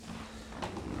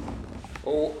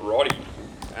Alrighty,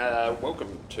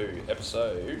 welcome to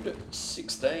episode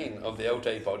 16 of the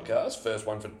LT podcast, first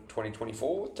one for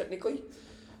 2024, technically.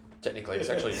 Technically, it's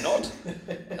actually not.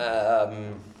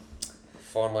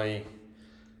 Finally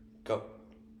got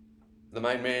the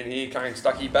main man here, Kane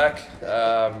Stuckey, back.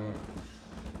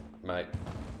 Mate,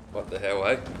 what the hell,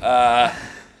 eh?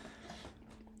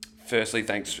 Firstly,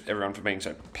 thanks everyone for being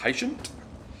so patient,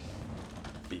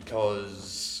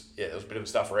 because there was a bit of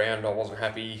stuff around. I wasn't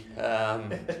happy,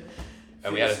 and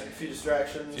we had a few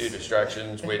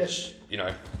distractions. Which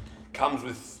comes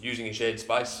with using a shared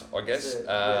space, I guess.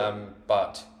 Yeah.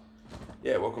 But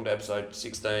yeah, welcome to episode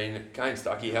 16. Kane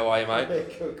Stuckey, how are you, mate? Yeah,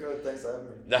 good. Thanks for having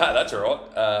me. Nah, that's all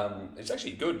right. It's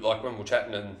actually good. Like when we were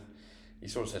chatting, and you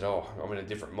sort of said, "Oh, I'm in a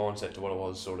different mindset to what I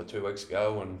was sort of 2 weeks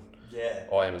ago," and Yeah.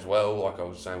 I am as well. Like I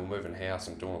was saying, we're moving house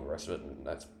and doing all the rest of it, and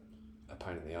that's a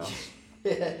pain in the arse.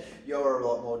 Yeah, you're a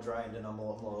lot more drained and I'm a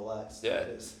lot more relaxed. Yeah.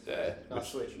 Nice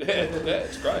switch. Yeah,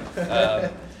 it's great.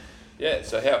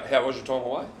 So how was your time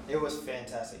away? It was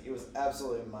fantastic. It was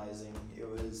absolutely amazing. It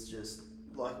was just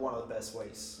like one of the best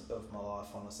weeks of my life,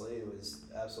 honestly. It was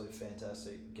absolutely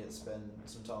fantastic. Get to spend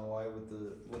some time away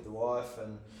with the wife,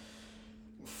 and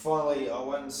finally I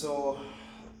went and saw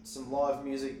some live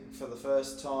music for the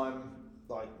first time,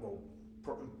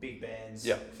 big bands.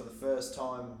 Yeah. For the first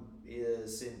time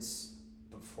since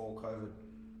before COVID.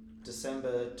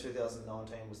 December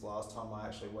 2019 was the last time I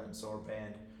actually went and saw a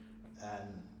band,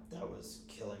 and that was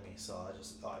killing me. So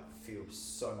I feel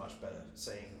so much better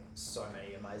seeing so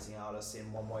many amazing artists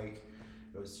in 1 week.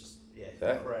 It was just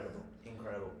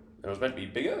incredible. It was meant to be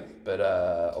bigger, but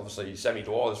obviously Sammy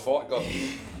Dwyer's fight got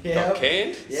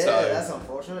canned. Yeah, so. That's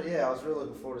unfortunate. Yeah, I was really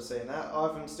looking forward to seeing that.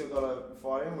 Ivan still got to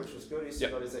fight him, which was good. He still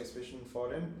got his exhibition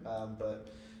fight him. But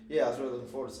yeah, I was really looking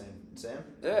forward to seeing Sam.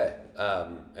 Yeah,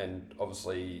 and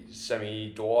obviously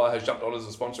Sammy Dwyer has jumped on as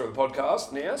a sponsor of the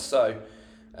podcast now, so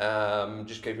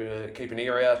just keep an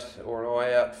ear out or an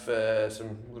eye out for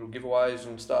some little giveaways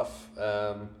and stuff.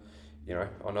 I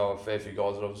know a fair few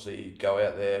guys that obviously go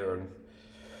out there and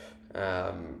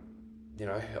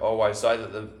I always say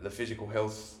that the physical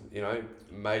health,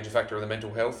 major factor of the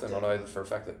mental health, and I know for a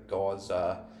fact that guys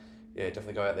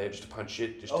definitely go out there just to punch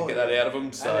shit, just to get that out of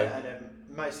them. So and it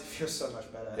makes you feel so much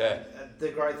better. Yeah. And the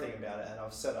great thing about it, and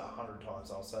I've said it 100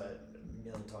 times, I'll say it a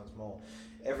million times more.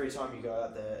 Every time you go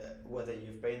out there, whether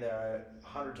you've been there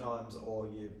 100 times or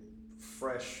you're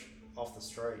fresh off the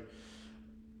street,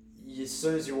 as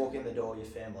soon as you walk in the door, you're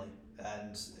family,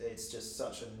 and it's just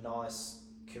such a nice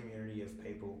community of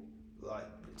people. Like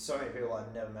so many people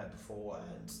I've never met before,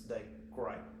 and they're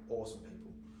great, awesome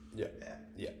people.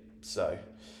 Yeah. So,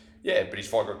 but his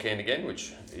fight got canned again,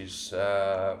 which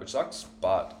sucks.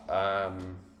 But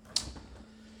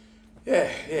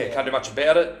can't do much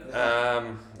about it.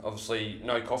 Obviously,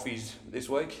 no coffees this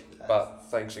week, but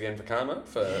thanks again for Karma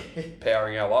for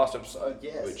powering our last episode,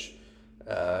 which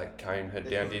Kane had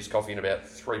downed his coffee in about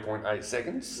 3.8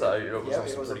 seconds, so it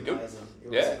was pretty good. It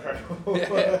was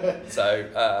incredible. So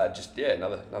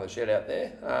another shout out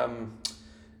there.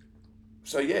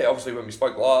 Obviously when we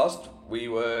spoke last, we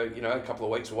were a couple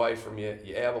of weeks away from your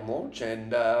album launch,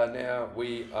 and now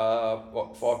we are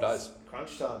 5 days.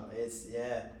 Crunch time. It's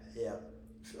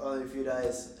only a few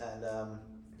days, and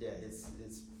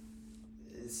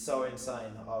it's so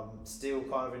insane. I'm still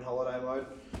kind of in holiday mode.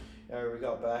 We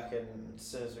got back, and as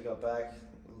soon as we got back,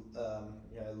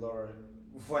 Laura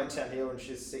went downhill and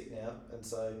she's sick now, and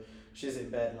so she's in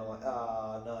bed, and I'm like,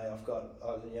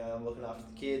 I'm looking after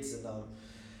the kids, and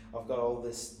I've got all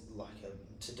this like a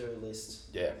to-do list.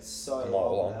 Yeah. So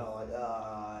long. And I'm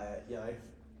like,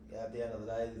 at the end of the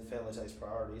day, the family takes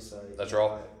priority. So that's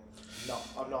right.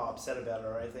 I'm not upset about it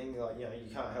or anything. You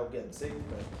can't help getting sick,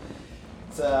 but.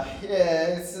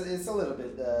 It's a little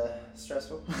bit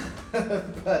stressful,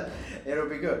 but it'll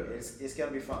be good. It's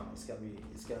gonna be fun. It's gonna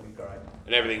be great.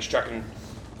 And everything's tracking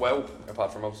well,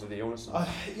 apart from obviously the illness. I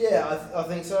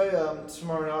think so.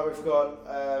 Tomorrow night we've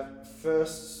got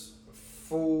first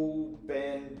full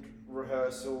band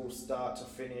rehearsal, start to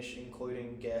finish,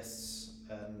 including guests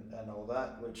and all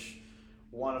that. Which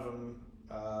one of them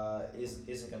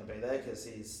isn't going to be there because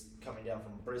he's coming down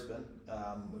from Brisbane,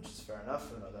 which is fair enough.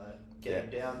 I'm not going to get him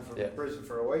down from Brisbane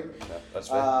for a week. No, that's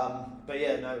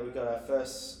fair. We've got our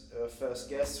first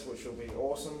guest, which will be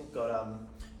awesome. Got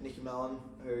Nikki Mellon,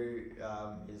 who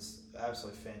is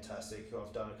absolutely fantastic, who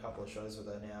I've done a couple of shows with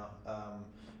her now,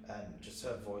 and just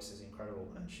her voice is incredible,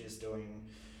 and she's doing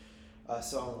a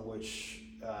song which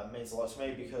means a lot to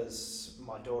me because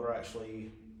my daughter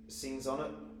actually sings on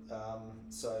it.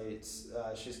 So it's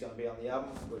she's going to be on the album,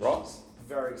 which is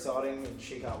very exciting, and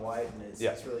she can't wait, and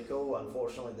it's really cool.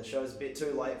 Unfortunately, the show's a bit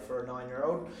too late for a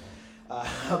 9-year-old,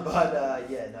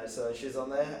 so she's on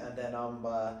there, and then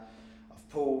I've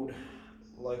pulled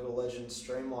local legend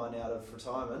Streamline out of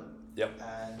retirement. Yep.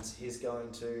 And he's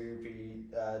going to be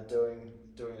doing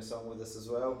a song with us as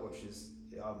well, which is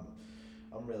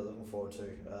I'm really looking forward to.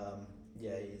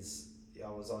 I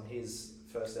was on his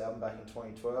first album back in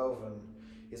 2012, and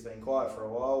he's been quiet for a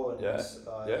while, and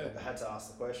I had to ask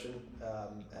the question,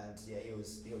 and he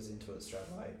was into it straight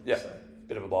away. Yeah, so,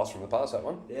 bit of a blast from the past, that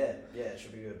one. Yeah, it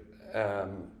should be good.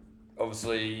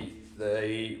 Obviously,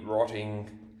 the writing,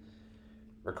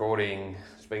 recording,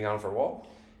 it's been going for a while.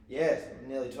 Yeah,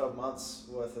 nearly 12 months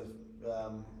worth of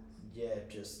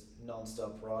just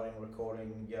non-stop writing,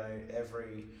 recording.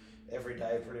 Every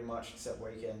day pretty much, except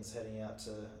weekends, heading out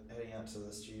to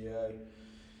the studio.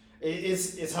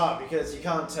 It's hard because you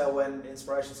can't tell when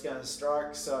inspiration's going to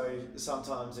strike. So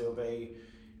sometimes it'll be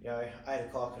 8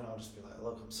 o'clock, and I'll just be like,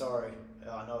 look, I'm sorry.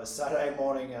 I know it's Saturday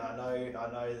morning, and I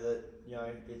know that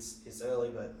it's early,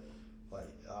 but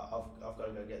I've got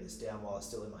to go get this down while it's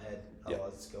still in my head.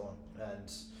 Otherwise it's gone.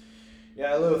 And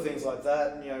little things like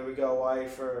that. And,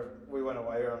 we went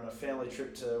away on a family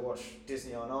trip to watch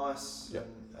Disney on Ice. Yep.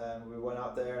 And we went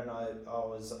up there, and I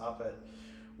was up at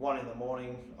 1 a.m.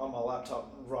 on my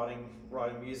laptop writing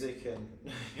music and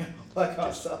that kind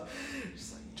of stuff.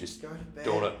 Just go to bed.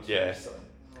 Doing it, yeah.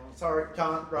 Sorry,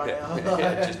 can't right now.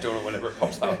 Just doing it whenever it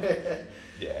pops up.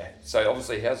 Yeah. So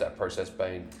obviously, how's that process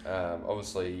been?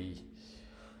 Obviously,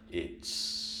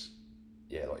 it's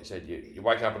like you said, you're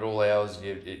waking up at all hours.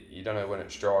 You don't know when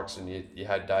it strikes, and you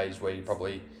had days where you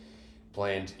probably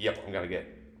planned, I'm going to get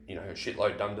a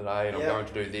shitload done today, and I'm going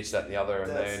to do this, that, and the other,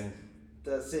 and then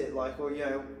that's it.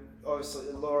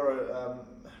 Obviously Laura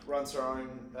runs her own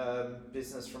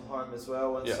business from home as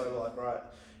well, and so we're like, right,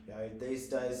 these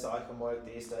days I can work,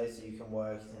 these days you can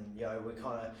work, and we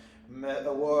kind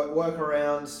of work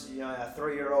around our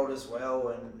 3-year-old as well,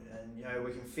 and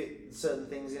we can fit certain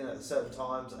things in at certain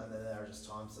times, and then there are just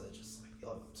times that are just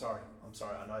like, I'm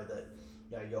sorry, I know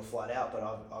that you're flat out, but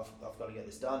I've got to get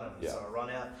this done, and so I run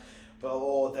out.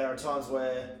 Or there are times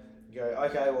where you go,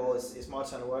 okay, well it's my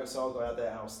turn to work, so I'll go out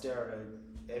there and I'll stare at an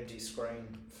empty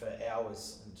screen for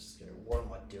hours and just go, what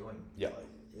am I doing? Yeah.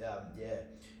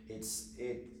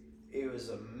 It was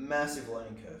a massive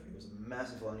learning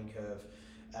curve.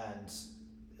 And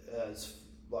it's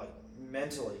like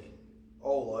mentally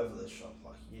all over the shop.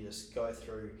 Like you just go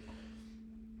through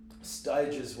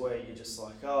stages where you're just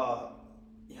like,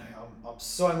 I'm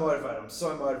so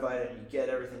motivated, and you get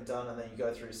everything done, and then you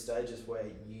go through stages where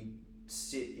you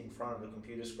sit in front of a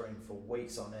computer screen for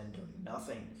weeks on end doing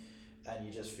nothing, and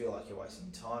you just feel like you're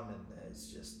wasting time, and it's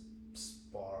just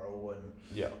spiral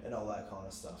and all that kind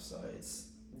of stuff. So it's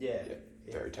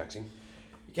very taxing.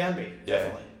 It can be,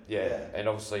 definitely. Yeah. And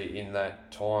obviously in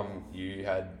that time you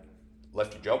had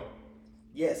left your job.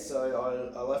 Yes,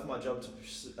 so I left my job to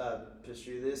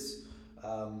pursue this.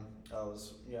 I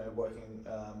was, working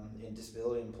in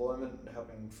disability employment,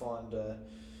 helping find,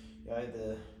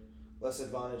 the less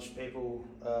advantaged people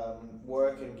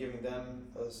work, and giving them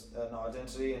an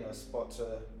identity and a spot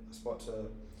to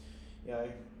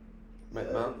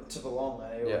to belong.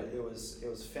 And it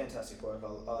was fantastic work.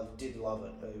 I did love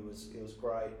it. It was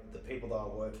great. The people that I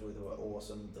worked with were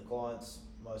awesome. The clients,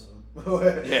 most of them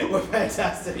were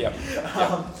fantastic. Yep.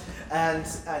 And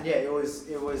it was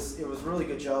a really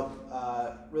good job.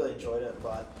 Really enjoyed it,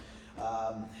 but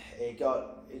it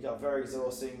got very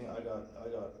exhausting. I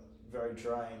got very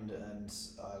drained, and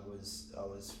I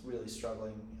was really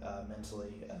struggling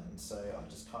mentally, and so I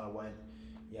just kind of went,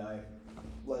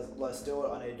 let's do it.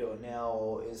 I need to do it now,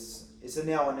 or it's a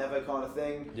now or never kind of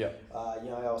thing. Yeah.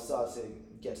 I'll start to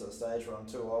get to the stage where I'm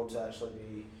too old to actually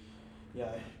be,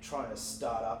 trying to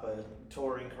start up a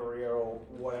touring career or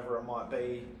whatever it might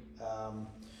be.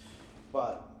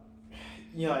 But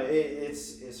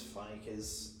it's funny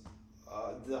because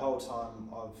the whole time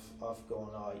I've gone,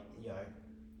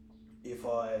 if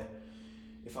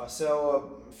I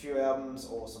sell a few albums,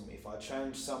 awesome. If I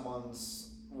change someone's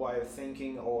way of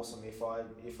thinking, awesome. If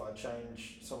I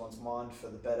change someone's mind for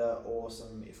the better,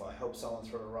 awesome. If I help someone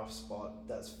through a rough spot,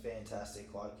 that's fantastic.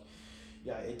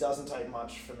 It doesn't take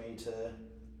much for me to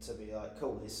be like,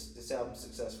 cool, this album's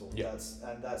successful. Yeah.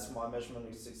 That's my measurement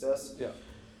of success. Yeah.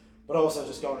 But also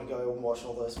just going to go and watch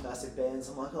all those massive bands,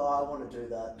 I'm like, I want to do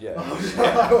that. Yeah.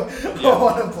 I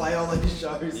want to play all these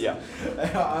shows. Yeah.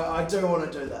 I do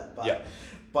want to do that. But, yeah.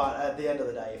 But at the end of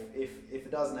the day, if it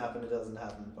doesn't happen, it doesn't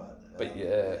happen. But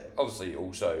obviously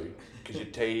also because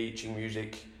you're teaching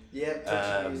music. Yeah,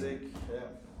 teaching music.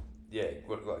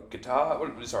 like guitar.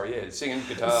 Singing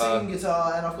guitar. Singing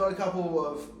guitar, and I've got a couple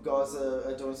of guys that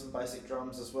are doing some basic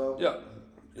drums as well. Yeah.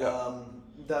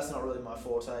 That's not really my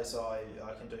forte, so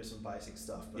I can do some basic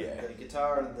stuff. But Yeah. the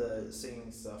guitar and the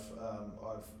singing stuff,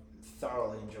 I've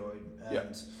thoroughly enjoyed.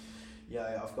 And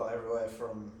I've got everywhere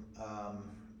from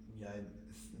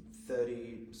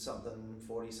 30-something,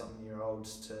 40-something year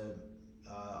olds to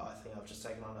I think I've just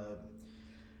taken on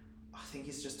I think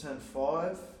he's just turned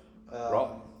 5. Right.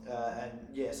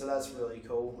 So that's really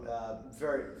cool.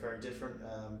 Very, very different,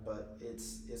 but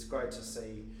it's great to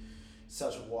see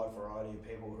such a wide variety of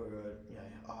people who are,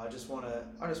 I just want to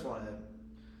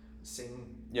sing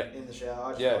in the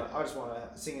shower. I just want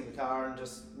to sing in the car and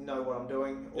just know what I'm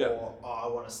doing, or I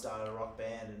want to start a rock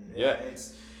band, and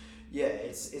it's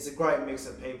a great mix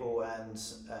of people, and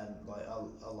like I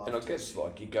love. And I guess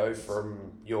like you go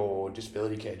from your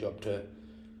disability care job to,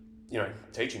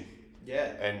 teaching.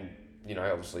 Yeah. And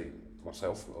obviously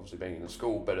myself, being in the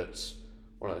school, but it's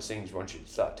one of those things. Once you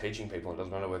start teaching people, it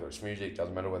doesn't matter whether it's music,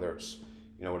 doesn't matter whether it's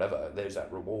whatever. There's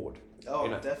that reward. Oh,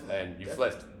 definitely. And you've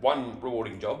left one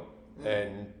rewarding job,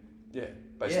 and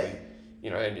basically,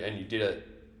 and you did it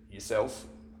yourself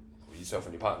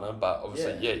and your partner. But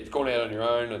obviously, you've gone out on your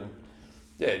own and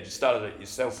you started it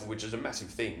yourself, which is a massive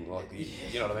thing. Like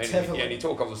you know what I mean? Definitely. And you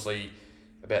talk obviously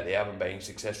about the album being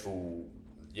successful,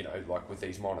 like with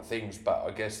these minor things. But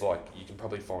I guess like you can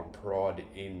probably find pride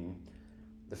in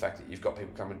the fact that you've got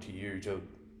people coming to you to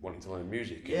wanting to learn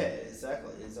music. Yeah,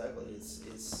 exactly. It's a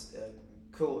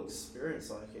cool experience.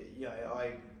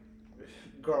 Like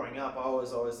growing up, I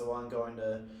was always the one going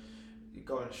to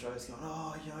shows, going,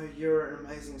 oh, you're an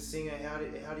amazing singer. How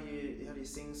do you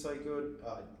sing so good?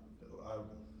 I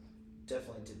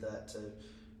definitely did that to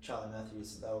Charlie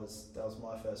Matthews. That was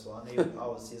my first one. I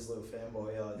was his little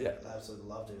fanboy. I absolutely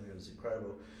loved him. It was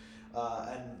incredible.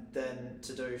 And then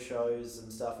to do shows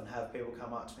and stuff and have people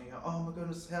come up to me and go, oh my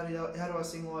goodness, how do I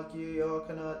sing like you? Oh,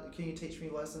 can you teach me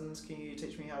lessons? Can you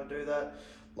teach me how to do that?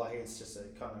 Like, it's just a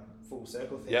kind of full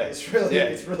circle thing. Yeah. It's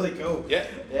really cool. Yeah.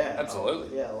 Yeah.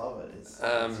 Absolutely. I love it. It's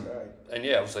great. And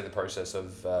obviously the process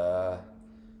of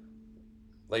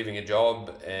leaving a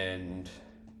job and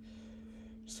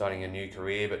starting a new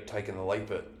career, but taking the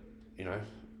leap at,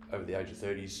 over the age of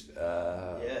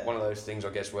 30s. One of those things, I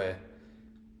guess, where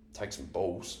take some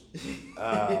balls.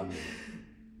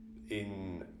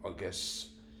 In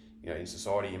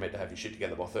society, you're meant to have your shit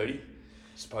together by 30,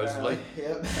 supposedly.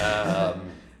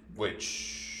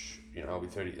 Which, I'll be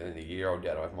 30 in a year, I'll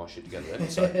doubt I have my shit together then.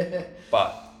 So,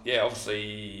 but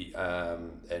obviously,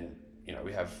 and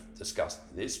we have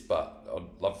discussed this, but I'd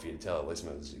love for you to tell our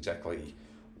listeners exactly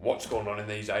what's gone on in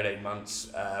these 18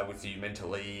 months with you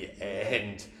mentally,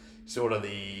 and sort of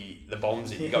the bombs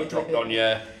that you got dropped on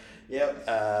you. Yep.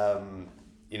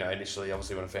 Initially,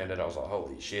 obviously, when I found out, I was like,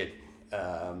 holy shit.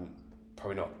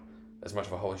 Probably not as much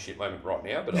of a holy shit moment right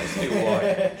now, but I was still like...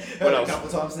 a couple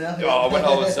of times now.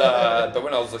 But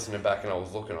when I was listening back and I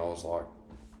was looking, I was like,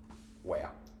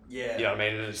 wow. Yeah. You know what I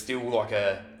mean? And it's still like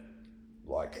I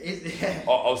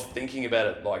was thinking about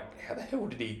it, like, how the hell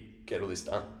did he get all this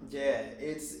done? Yeah,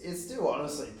 it's still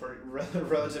honestly pretty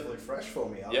relatively fresh for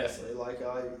me, honestly. Yeah. Like,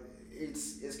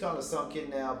 it's kind of sunk in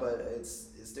now, but it's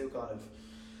still kind of,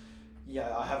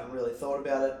 I haven't really thought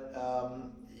about it.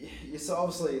 So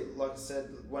obviously, like I said,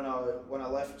 when I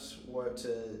left work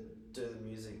to do the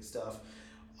music stuff,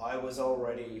 I was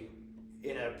already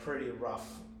in a pretty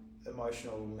rough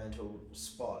emotional, mental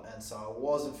spot, and so I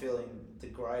wasn't feeling the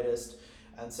greatest,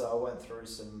 and so I went through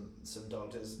some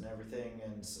doctors and everything,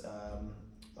 and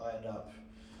I ended up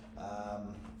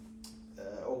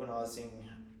organising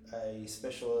a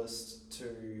specialist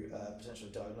to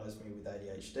potentially diagnose me with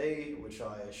ADHD, which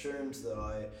I assumed that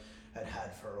I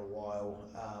had for a while,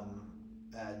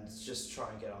 and just try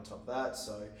and get on top of that.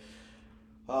 So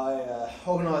I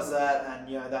organised that,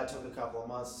 and that took a couple of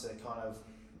months to kind of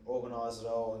organise it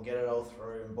all and get it all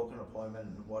through and book an appointment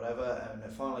and whatever, and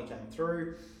it finally came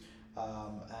through,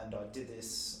 and I did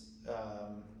this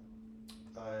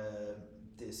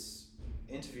this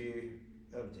interview,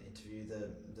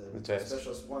 the test.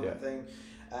 Specialist appointment thing,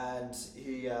 and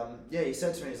he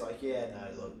said to me, he's like,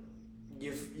 look,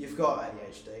 you've got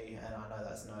ADHD, and I know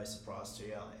that's no surprise to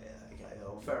you. Okay,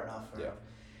 well, fair enough.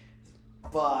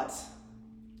 But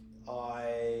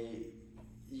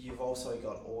you've also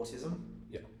got autism.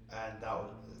 Yeah. And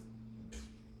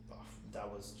that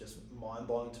was just mind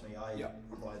blowing to me.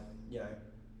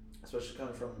 Especially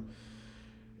coming from,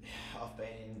 I've been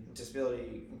in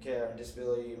disability care and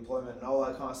disability employment and all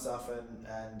that kind of stuff,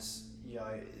 and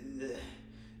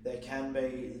there can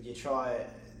be,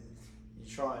 you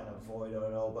try and avoid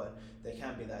it all, but there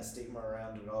can be that stigma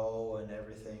around it all and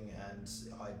everything, and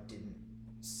I didn't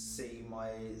see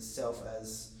myself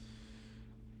as,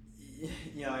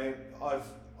 you know,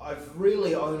 I've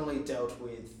really only dealt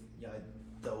with, you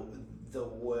know, the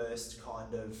worst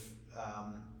kind of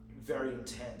very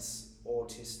intense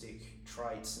autistic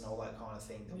traits and all that kind of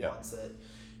thing, the ones that,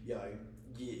 you know,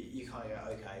 you kind of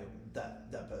go, okay,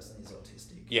 that person is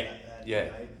autistic. Yeah, and, you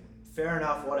know, fair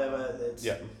enough, whatever.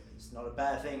 It's not a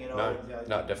bad thing at all. No, you know,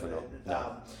 no, definitely not.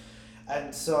 No.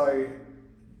 And so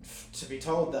to be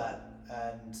told that,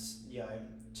 and, you know,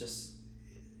 just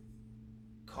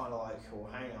kind of like, well,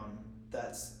 hang on,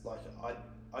 that's like,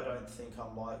 I don't think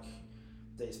I'm like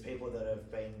these people that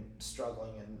have been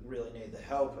struggling and really need the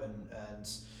help, and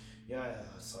you know,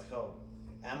 it's like, oh,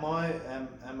 am I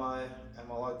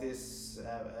like this?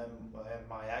 Am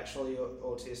I actually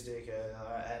autistic?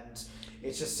 And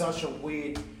it's just such a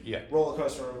weird roller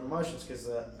coaster of emotions, because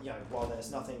you know, while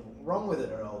there's nothing wrong with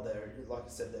it at all, there, like I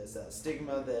said, there's that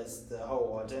stigma, there's the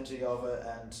whole identity of it,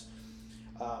 and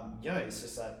you know, it's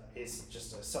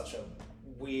just such a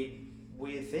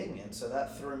weird thing, and so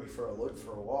that threw me for a loop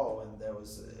for a while. And there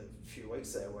was a few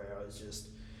weeks there where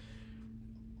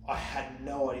I had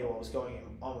no idea what was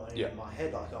going on in my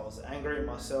head. Like, I was angry at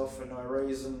myself for no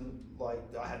reason. Like,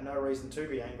 I had no reason to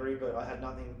be angry, but I had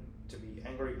nothing to be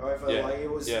angry over. Like, it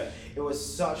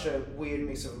was such a weird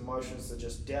mix of emotions that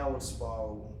just downward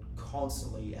spiral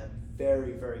constantly and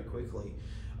very, very quickly.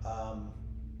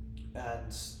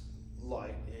 And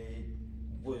like, it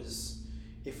was,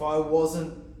 if I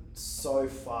wasn't so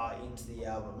far into the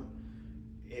album,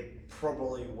 it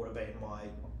probably would have been my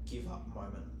give up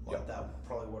moment. Like, that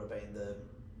probably would have been the,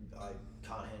 I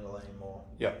can't handle it anymore.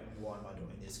 Why am I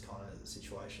doing this kind of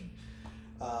situation?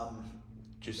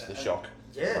 Just the shock.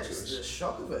 Yeah, just the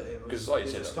shock of it. It was, like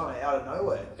you said, just kind of out of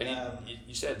nowhere. And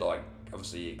you said, like,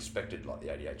 obviously you expected, like, the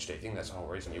ADHD thing. That's the whole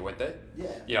reason you went there. Yeah.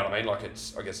 You know what I mean? Like,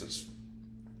 I guess it's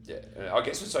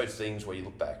those things where you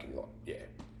look back and you're like,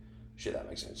 shit, that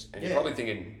makes sense. And you're probably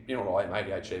thinking, you know what, I am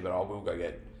ADHD, but I will go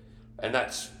get. And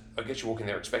that's, I guess you're walking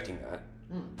there expecting that.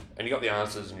 And you got the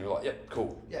answers and you're like, yep,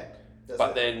 cool. Yeah.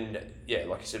 But then,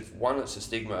 like you said, one, it's a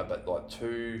stigma, but like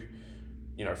two,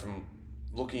 you know, from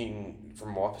looking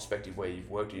from my perspective, where you've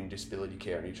worked in disability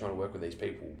care and you're trying to work with these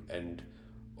people, and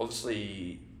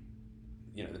obviously,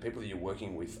 you know, the people that you're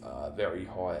working with are very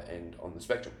high end on the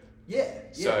spectrum.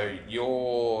 So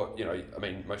you're, you know, I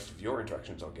mean, most of your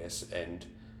interactions, I guess, and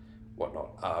whatnot,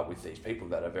 are with these people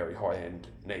that are very high end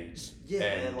needs. And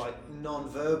they're like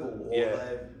non-verbal,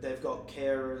 or they've got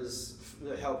carers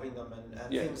helping them and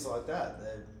things like that.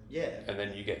 And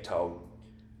then you get told,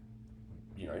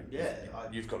 you know,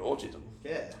 you've got autism.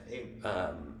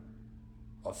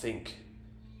 I think,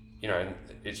 you know, and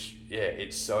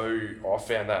it's so, I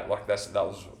found that, like, that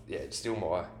was it's still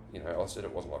my, you know, I said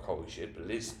it wasn't like holy shit, but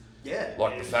it is.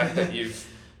 Like, the fact that you've,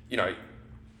 you know,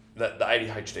 that the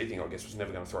ADHD thing, I guess, was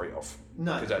never going to throw you off.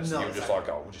 No, because you're just like,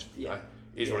 oh, well, just, you know,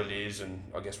 is what it is. And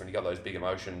I guess when you got those big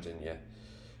emotions and you're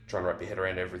trying to wrap your head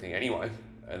around everything anyway,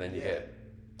 and then you get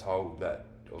told that,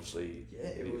 obviously,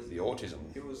 it was the autism.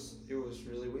 It was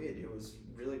really weird. It was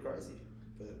really crazy.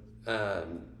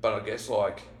 But I guess,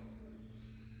 like,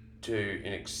 to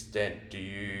an extent, do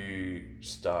you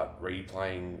start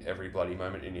replaying every bloody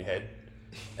moment in your head?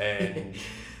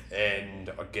 And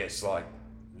I guess, like,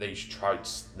 these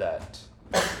traits that,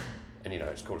 and, you know,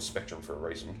 it's called a spectrum for a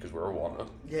reason, because we're all on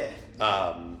it.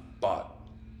 But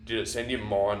did it send your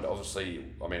mind, obviously,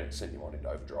 I mean, it sent your mind into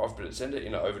overdrive, but it sent it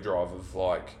into overdrive of,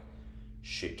 like,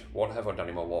 shit, what have I done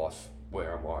in my life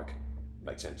where I'm like,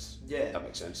 makes sense. That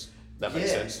makes sense. That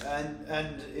makes sense.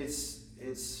 And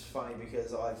it's funny,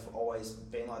 because I've always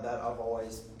been like that. I've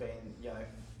always been, you know,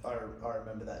 I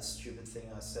remember that stupid thing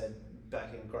I said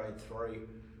back in grade 3,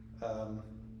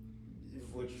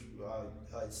 which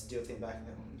I still think back and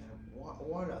go, you know,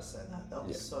 why did I say that? That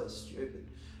was so stupid.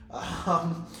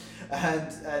 And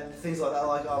things like that.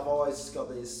 Like, I've always just got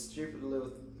these stupid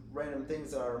little random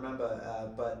things that I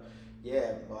remember. But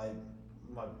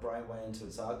my brain went into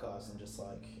its archives and just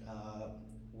like,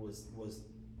 was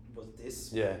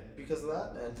this because of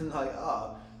that? And then, like,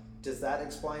 does that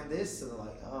explain this? And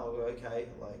like, oh, okay,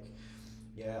 like,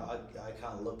 I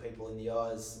can't look people in the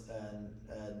eyes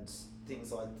and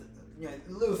things like that. You know,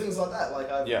 little things like that. Like,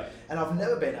 I've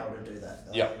never been able to do that.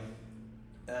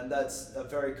 And that's a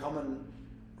very common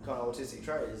kind of autistic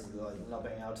trait, is like not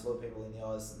being able to look people in the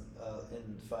eyes,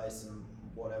 in the face, and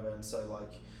whatever. And so,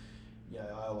 like, you know,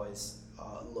 I always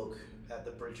look at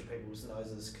the bridge of people's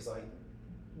noses,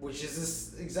 which is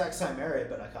this exact same area,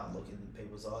 but I can't look in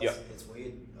people's eyes. It's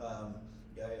weird.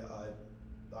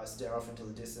 I stare off into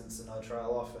the distance and I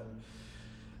trail off and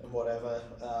whatever.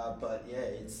 But yeah,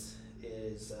 it was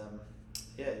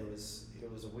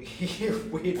a weird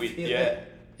feeling.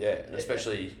 Yeah, and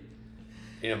especially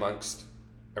in amongst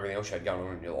everything else you had going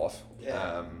on in your life.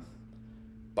 Yeah.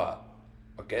 But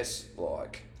I guess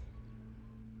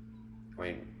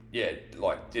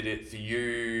did it for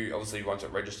you? Obviously, once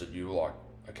it registered, you were like,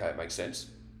 okay, it makes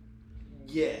sense.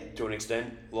 Yeah. To an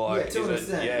extent, to an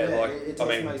extent. It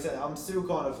does make sense. I'm still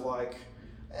kind of like,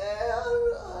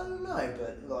 I don't know,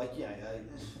 but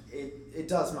it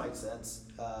does make sense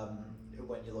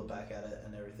when you look back at it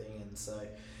and everything, and so.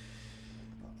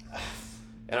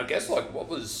 And I guess what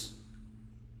was,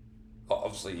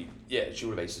 obviously, she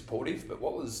would have been supportive, but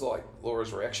what was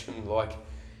Laura's reaction? How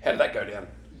did that go down?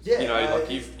 Yeah,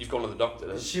 you've gone to the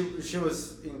doctor. She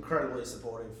was incredibly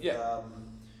supportive. Yeah.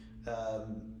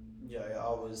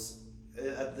 I was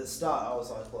at the start. I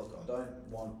was like, look, I don't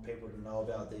want people to know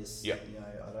about this. Yeah.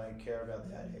 I don't care about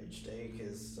the ADHD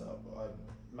because I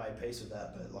made peace with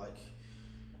that. But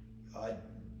I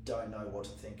don't know what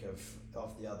to think of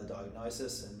the other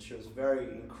diagnosis, and she was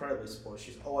incredibly supportive.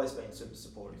 She's always been super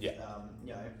supportive. Yeah.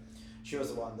 She was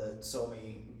the one that saw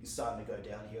me starting to go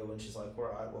downhill, and she's like, all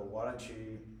right, well, why don't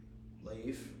you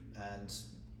leave and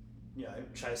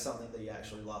chase something that you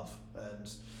actually love? And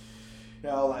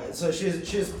so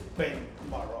she's been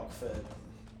my rock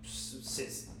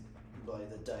since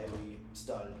the day we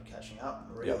started catching up,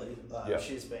 really.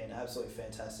 She's been absolutely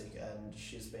fantastic, and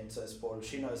she's been so supportive.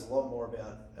 She knows a lot more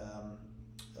about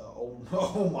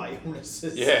all my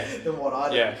illnesses than what I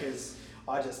do, because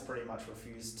I just pretty much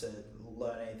refuse to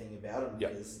learn anything about them,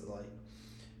 because the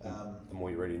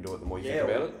more you read into it, the more you think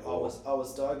about it. I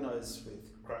was diagnosed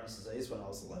with Crohn's disease when I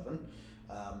was 11,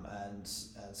 and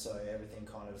so everything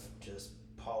kind of just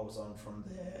piles on from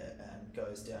there and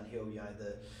goes downhill.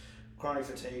 The chronic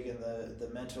fatigue and the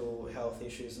mental health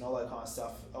issues and all that kind of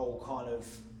stuff, all kind of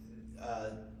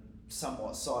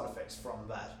somewhat side effects from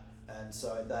that, and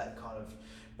so that kind of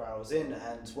barrels in.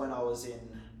 And when I was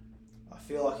in, I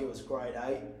feel like it was grade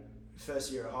 8,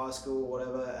 first year of high school or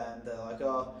whatever, and they're like,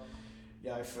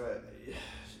 for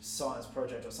science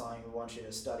project or something, we want you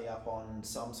to study up on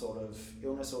some sort of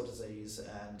illness or disease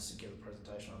and give a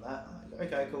presentation on that. I'm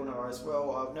like, okay, cool, no worries.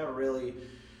 Well, I've never really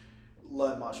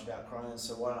learned much about Crohn's,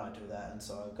 so why don't I do that? And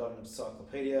so I got an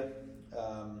encyclopedia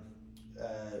and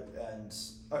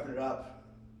opened it up,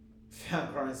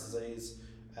 found Crohn's disease,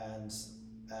 and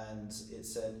it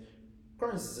said,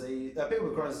 Crohn's disease, people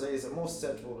with Crohn's disease are more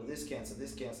susceptible to this cancer, and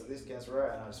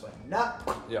I just went, nah,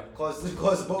 close the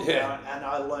book down, and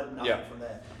I learned nothing from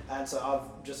there. And so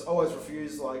I've just always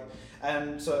refused,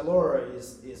 and so Laura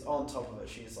is on top of it.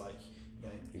 She's like,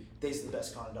 these are the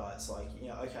best kind of diets.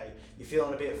 Okay, you're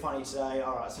feeling a bit funny today,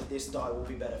 all right, so this diet will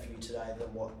be better for you today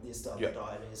than what this other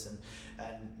diet is,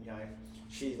 and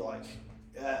she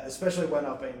especially when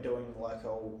I've been doing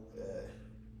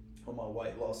all my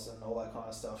weight loss and all that kind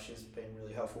of stuff, she's been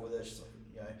really helpful with it.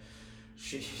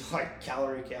 She's she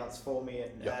calorie counts for me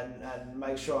and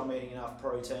make sure I'm eating enough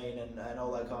protein and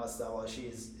all that kind of stuff.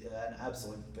 She's an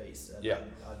absolute beast. And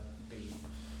I'd be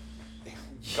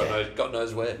God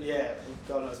knows where. Yeah,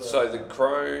 God knows where. So the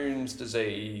Crohn's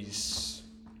disease.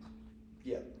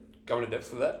 Yeah. Go into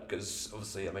depth with that, because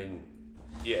obviously, I'd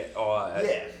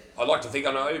like to think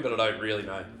I know, but I don't really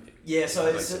know. Yeah, so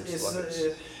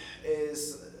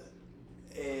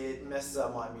it messes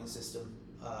up my immune system.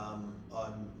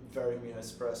 I'm very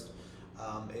immunosuppressed.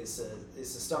 It's a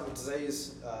stomach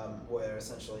disease where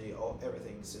essentially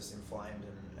everything's just inflamed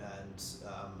and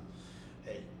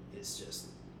it's just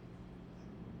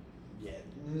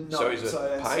so is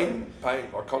it pain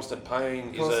or constant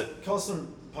pain? Constant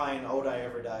pain all day,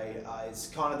 every day. It's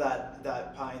kind of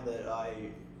that pain that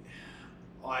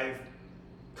I've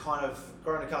kind of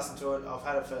grown accustomed to it. I've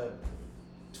had it for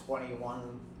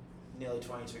nearly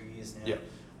 22 years now.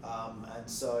 And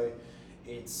so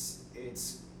it's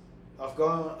I've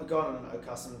gotten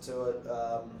accustomed to it,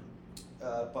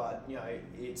 but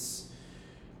it's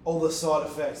all the side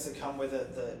effects that come with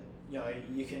it that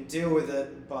you can deal with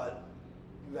it, but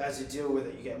as you deal with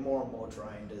it, you get more and more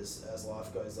drained as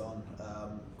life goes on.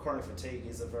 Chronic fatigue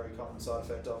is a very common side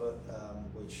effect of it,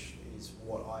 which is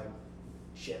what I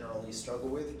generally struggle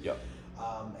with.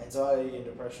 Anxiety and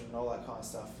depression and all that kind of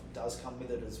stuff does come with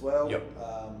it as well,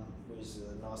 which is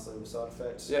a nice little side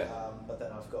effect. But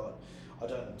then I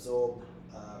don't absorb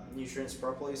nutrients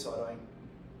properly, so I don't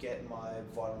get my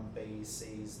vitamin B,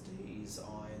 C's, D's,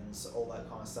 irons, all that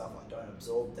kind of stuff. I don't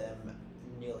absorb them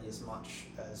nearly as much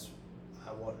as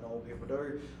what normal people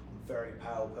do. I'm a very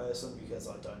pale person because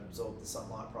I don't absorb the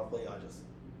sunlight properly. I just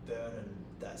burn, and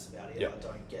that's about it. I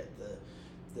don't get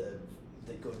the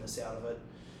goodness out of it.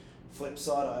 Flip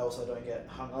side, I also don't get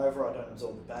hungover. I don't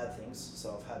absorb the bad things.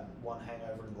 So I've had one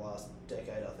hangover in the last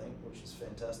decade, I think, which is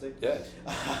fantastic. Yeah,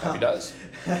 happy days.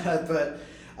 But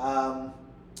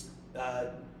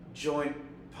joint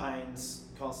pains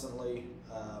constantly.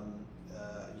 I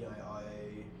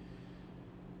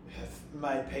have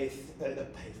made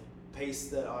peace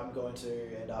that I'm going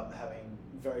to end up having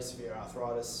very severe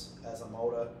arthritis as I'm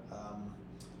older. I'm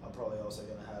probably also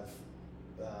going to have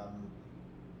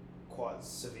quite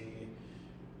severe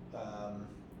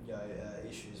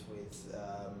issues with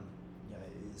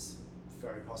it's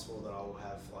very possible that I will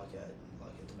have like a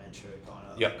dementia kind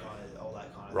of all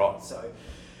that kind of right. thing. So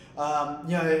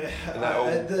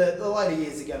the later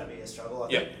years are going to be a struggle, I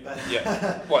think. But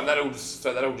Well, and that all just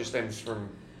stems from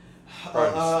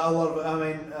a lot of it. I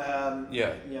mean, I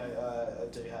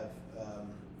do have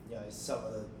some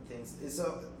of the things.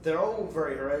 They're all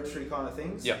very hereditary kind of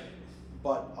things. Yeah.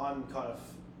 But I'm kind of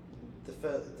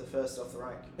the first off the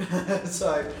rank.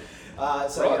 so right.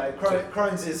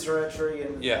 Crohn's is hereditary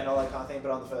and all that kind of thing.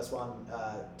 But I'm the first one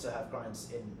to have Crohn's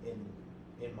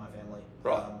in my family.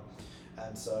 Right.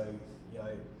 And so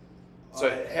So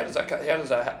how does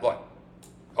that happen? Like,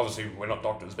 obviously we're not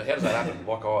doctors, but how does that happen?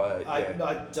 Like I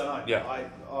don't know. Yeah. I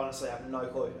honestly have no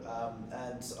clue.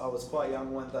 And I was quite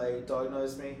young when they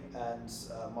diagnosed me, and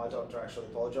my doctor actually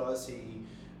apologised. He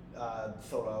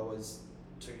thought I was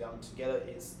too young to get it.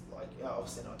 It's like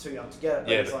obviously not too young to get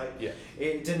it, but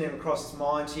it didn't even cross his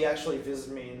mind. He actually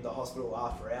visited me in the hospital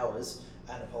after hours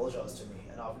and apologised to me,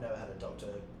 and I've never had a doctor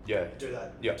do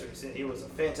that. Yeah. He was a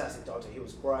fantastic doctor. He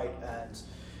was great, and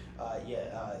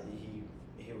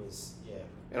he was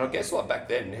And I guess like back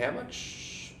then, how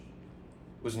much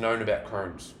was known about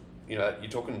Crohn's? You know,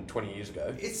 you're talking 20 years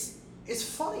ago. It's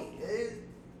funny,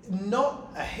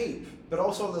 not a heap, but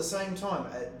also at the same time,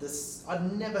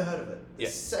 I'd never heard of it. The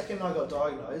second I got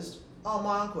diagnosed, oh,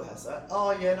 my uncle has that.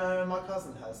 Oh yeah, no, my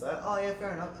cousin has that. Oh yeah,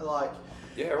 fair enough. Like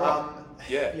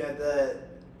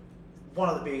one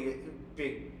of the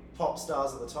big pop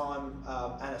stars at the time,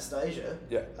 Anastasia.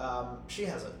 Yeah. She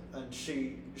has it, and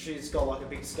she's got like a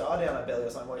big scar down her belly or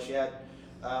something where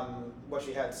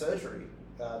she had surgery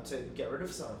to get rid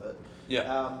of some of it.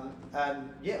 Yeah.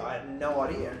 I had no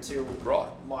idea until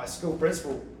my school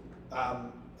principal,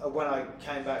 when I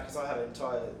came back, because I had an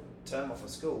entire term off of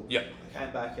school. Yeah. I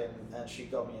came back and she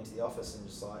got me into the office and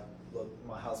just like, look,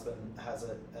 my husband has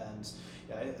it, and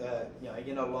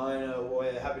you're not alone, or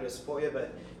we're happy to support you,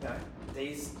 but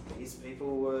these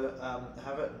people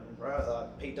have it, and right,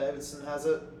 Pete Davidson has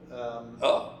it.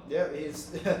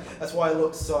 He's that's why he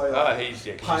looks so he's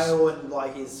pale, and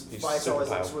like his face always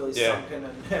pale. looks really sunken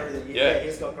and everything.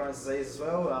 He's got Crohn's disease as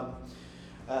well.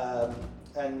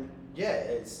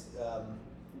 It's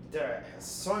there are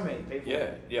so many people.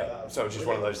 So it's just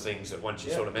one of those things that once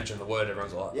you sort of mention the word,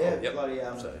 everyone's like, bloody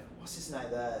what's his name?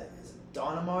 Is it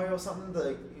Dynamo or something?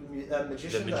 The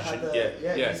magician that had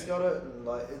he's got it, and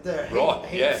like there are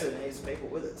heaps and heaps of people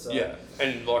with it. So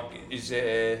and like, is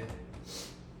there?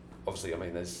 Obviously, I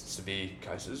mean, there's severe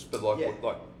cases, but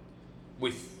like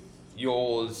with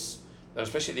yours, and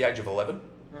especially at the age of 11,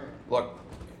 like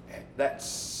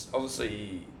that's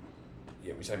obviously,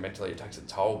 we say mentally it takes a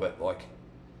toll, but like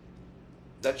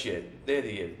they're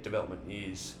the development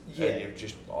years, and you've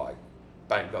just like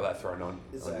bang got that thrown on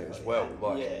you as well.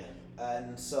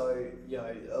 And so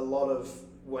a lot of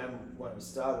when we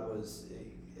started was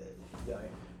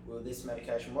will this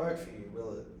medication work for you?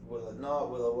 Will it not?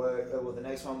 Will it work? Will the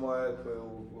next one work?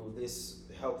 Will this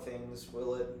help things?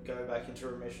 Will it go back into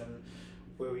remission?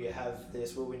 Will you have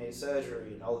this? Will we need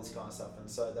surgery? And all this kind of stuff. And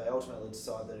so they ultimately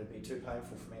decided that it'd be too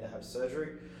painful for me to have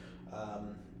surgery.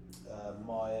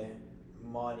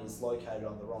 Mine is located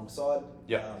on the wrong side.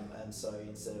 And so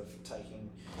instead of taking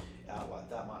out like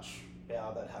that much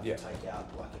bowel, they'd have to take out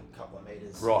like a couple of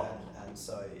meters. Right. And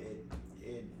so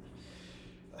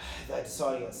they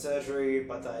decided to get surgery,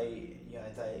 but I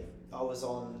was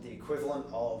on the equivalent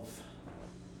of,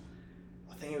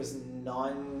 I think it was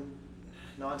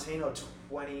 19 or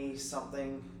 20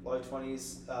 something, low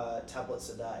 20s tablets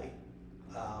a day.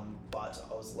 But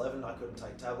I was 11, I couldn't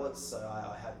take tablets, so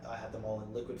I had them all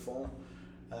in liquid form,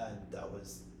 and that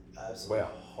was absolutely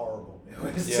horrible. It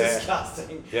was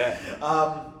disgusting.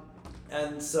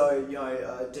 And so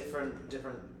different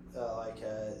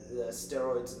the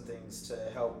steroids and things to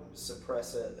help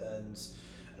suppress it and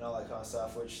all that kind of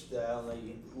stuff, which they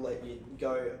only let you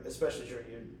go, especially during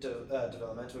your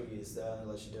developmental years, they only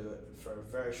let you do it for a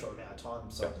very short amount of time,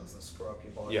 so it doesn't screw up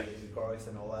your body, your growth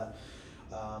and all that.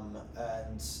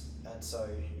 And so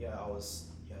I was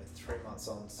 3 months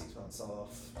on, 6 months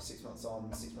off, 6 months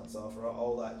on, 6 months off, or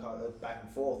all that kind of back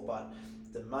and forth. But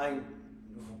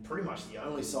pretty much the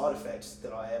only side effect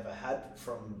that I ever had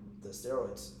from the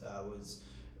steroids was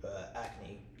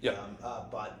acne. Yeah.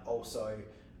 But also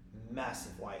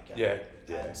massive weight gain. Yeah.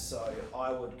 And so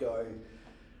I would go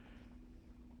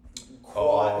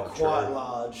Oh, quite true.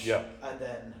 large, Yeah. and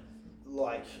then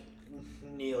like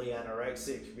nearly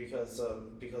anorexic because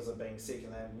of being sick,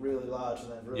 and then really large,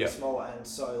 and then really Yeah. small, and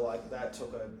so like that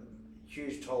took a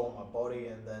huge toll on my body.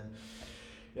 And then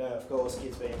of course,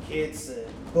 kids being kids,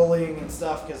 bullying and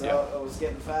stuff because Yeah. I was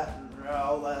getting fat and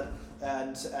all that,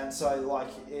 and so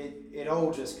like it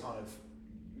all just kind of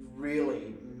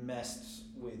really messed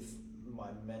with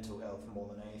my mental health more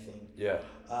than anything. Yeah.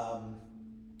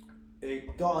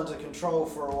 It got under control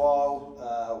for a while.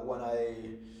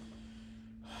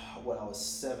 When I was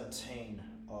 17,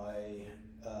 I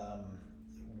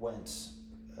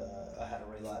I had a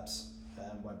relapse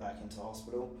and went back into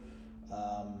hospital,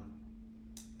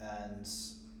 and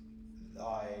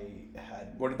I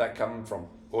had. Where did that come from,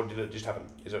 or did it just happen?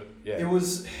 Is it? Yeah. It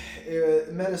was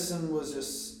medicine was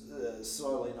just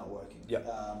slowly not working. Yeah.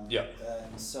 Yeah.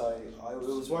 And so it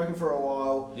was working for a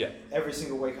while. Yeah. Every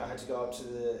single week I had to go up to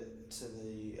the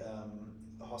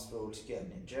hospital to get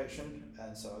an injection,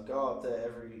 and so I go up there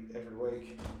every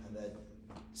week, and they'd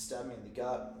stab me in the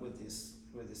gut with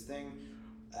this thing,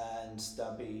 and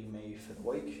that'd be me for the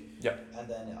week. Yeah. And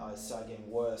then I started getting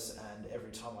worse, and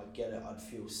every time I'd get it, I'd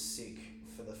feel sick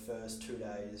for the first 2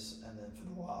 days, and then for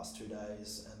the last 2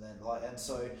 days, and then and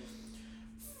so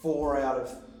 4 out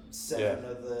of 7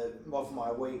 of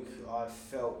my week I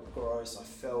felt gross, I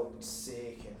felt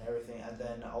sick and everything, and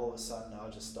then all of a sudden I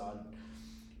just started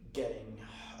getting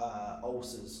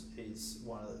ulcers is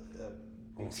one of the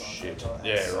big signs. Shit. And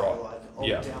Yeah, so, right. Like all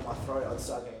down my throat I'd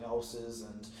start getting ulcers,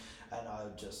 and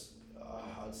I'd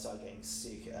start getting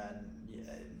sick, and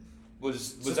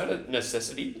Was that a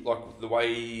necessity? Like the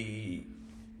way,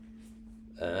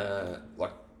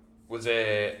 was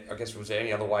there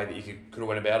any other way that you could have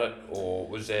went about it, or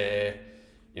was there,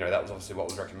 that was obviously what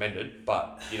was recommended,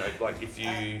 but like if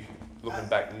you looking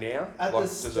back now, at like, the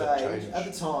does stage, it change? at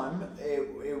the time,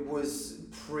 it was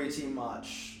pretty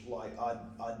much like I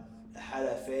had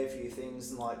a fair few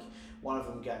things, and like one of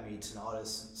them gave me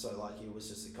tinnitus, so like it was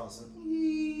just a constant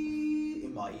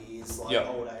in my ears like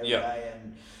all day, every day,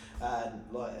 and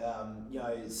like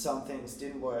some things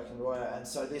didn't work, and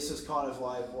so this was kind of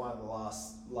like one of the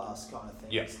last kind of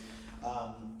things.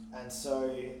 And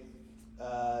so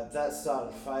that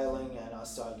started failing, and I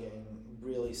started getting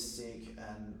really sick,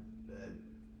 and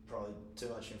probably too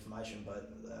much information,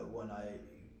 but when I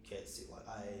get sick, like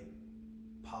I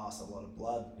pass a lot of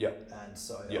blood, and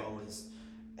so I was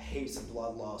heaps of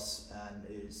blood loss, and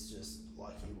it was just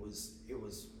like it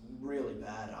was really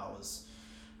bad. I was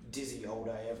dizzy all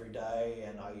day, every day,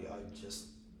 and I just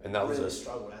really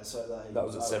struggled. And so that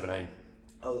was at 17.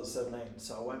 I was at 17,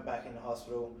 so I went back into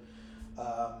hospital,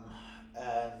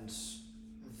 and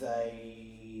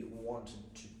they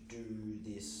wanted to do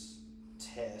this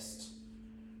test.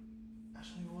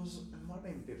 Actually, it might have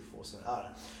been a bit before 17. I don't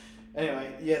know. Anyway,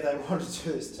 they wanted to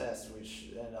do this test, which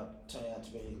ended up turning out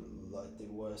to be like the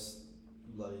worst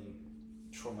bloody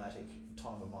traumatic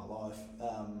time of my life.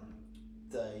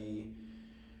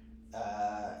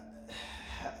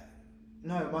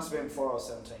 No, it must have been before I was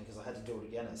 17, because I had to do it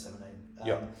again at 17.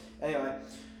 Anyway,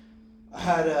 I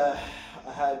had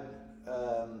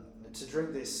to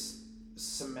drink this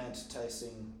cement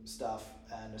tasting stuff,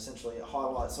 and essentially it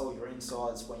highlights all your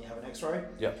insides when you have an X-ray.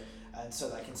 And so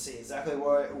they can see exactly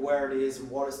where it is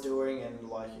and what it's doing, and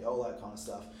like all that kind of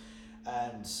stuff.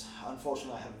 And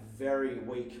unfortunately, I have very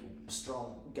weak,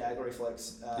 strong gag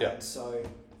reflex. And so,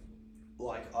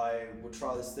 like, I would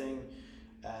try this thing,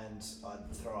 and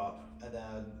I'd throw up, and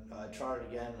then I'd try it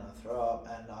again, and I'd throw up,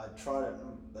 and I tried it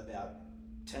about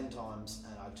 10 times,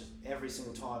 and I just every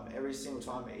single time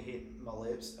it hit my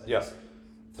lips, I just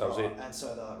that was it. And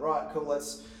so they're like, right, cool,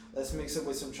 let's mix it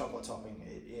with some chocolate topping.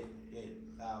 It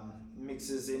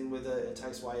mixes in with it. It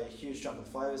takes away a huge chunk of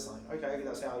flavors. Like, okay,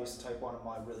 that's how I used to take one of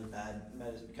my really bad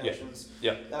medications.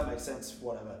 That makes sense.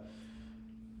 Whatever.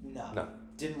 No,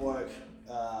 didn't work.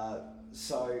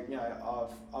 So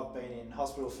I've been in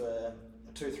hospital for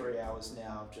 2-3 hours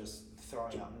now, just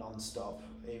throwing up non-stop,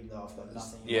 even though I've got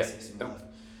nothing in my system left.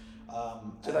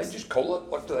 Do they just call it?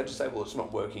 Like, do they just say, well, it's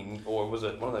not working, or was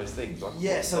it one of those things? Like,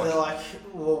 so they're like,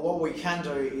 well, what we can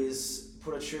do is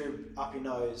put a tube up your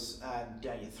nose and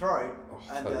down your throat,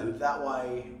 and then that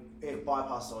way it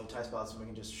bypasses all your taste buds, and we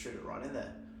can just shoot it right in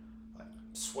there. Like,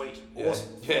 sweet,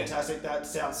 awesome, fantastic. That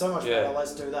sounds so much better.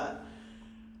 Let's do that.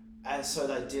 And so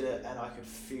they did it, and I could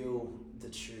feel the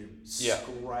tube Yeah.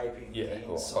 scraping Yeah, the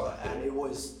well, inside, and it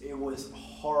was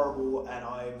horrible.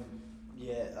 And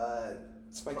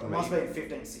It's it making must me, have been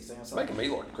 15, 16 or something. making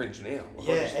me like cringe now. Like,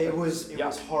 Yeah, I just- it was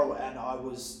yuck. horrible, and I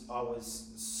was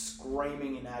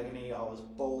screaming in agony. I was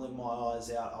bawling my eyes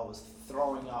out. I was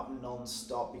throwing up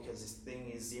non-stop because this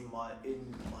thing is in my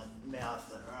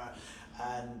mouth,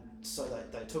 and so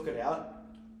they took it out,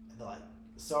 and they're like,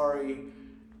 sorry,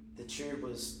 the tube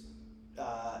was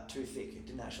too thick. It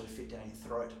didn't actually fit down your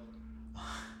throat.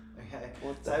 Okay,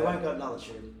 What so the they went hell? and got another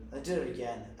tube. They did it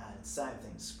again, and same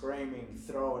thing, screaming,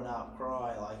 throwing up,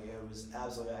 crying, like it was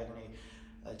absolute agony.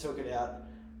 They took it out.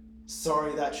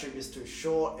 Sorry, that tube is too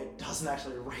short. It doesn't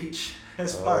actually reach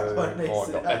as far as what it needs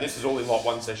to. And this is all in like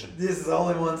one session. This is all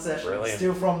in one session. Brilliant.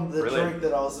 Still from the Brilliant. drink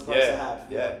that I was supposed to have.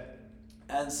 Yeah.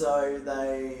 And so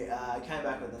they came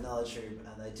back with another tube,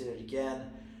 and they did it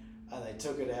again, and they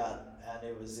took it out, and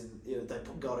it was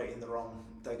got it in the wrong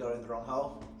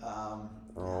hole.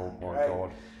 Oh my Great.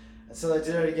 god. And so they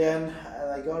did it again, and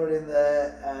they got it in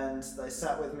there, and they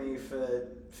sat with me for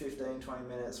 15, 20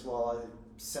 minutes while I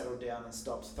settled down and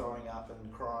stopped throwing up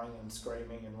and crying and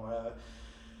screaming and whatever.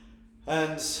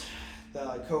 And they're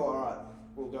like, cool, alright,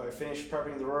 we'll go finish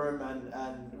prepping the room,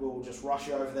 and we'll just rush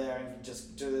you over there and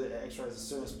just do the x-rays as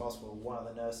soon as possible. One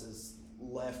of the nurses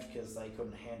left because they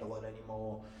couldn't handle it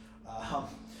anymore.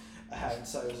 And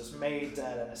so it was just me,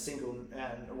 Dad, and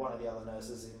one of the other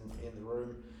nurses in the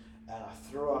room. And I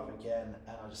threw up again,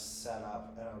 and I just sat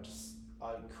up, and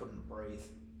I couldn't breathe,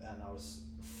 and I was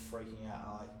freaking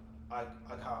out. I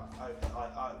can't,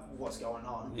 what's going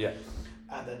on? Yeah.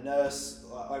 And the nurse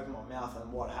opened my mouth,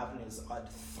 and what happened is I'd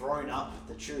thrown up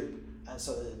the tube, and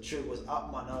so the tube was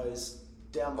up my nose,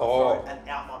 down my throat, and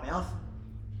out my mouth.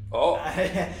 Oh.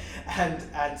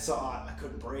 and so I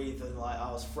couldn't breathe, and like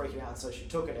I was freaking out. And so she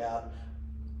took it out,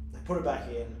 they put it back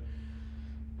in,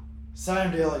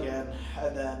 same deal again,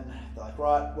 and then they're like,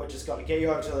 right, we're just got to get you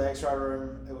over to the X-ray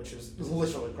room, which was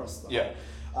literally across the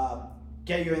hall.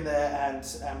 Get you in there, and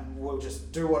we'll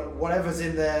just do whatever's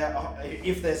in there.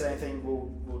 If there's anything,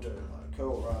 we'll do it. Like,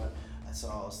 cool, right? And so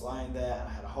I was laying there, and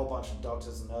I had a whole bunch of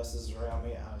doctors and nurses around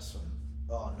me, and I just went,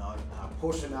 oh no! And I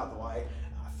pushed him out the way.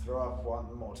 And I threw up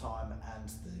one more time, and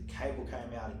the cable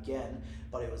came out again,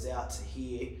 but it was out to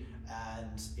here,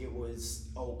 and it was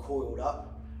all coiled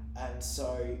up. And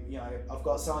so, I've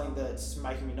got something that's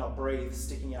making me not breathe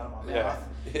sticking out of my mouth.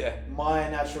 Yeah. My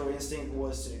natural instinct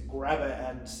was to grab it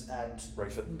and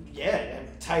Reef it. yeah, and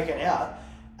take it out.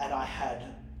 And I had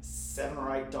 7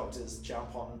 or 8 doctors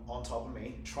jump on top of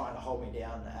me, trying to hold me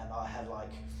down. And I had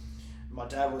my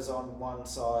dad was on one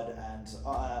side, and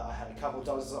I had a couple of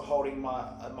doctors holding my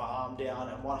arm down,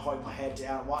 and one holding my head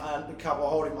down, and a couple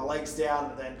holding my legs down.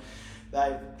 And then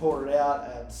they pulled it out,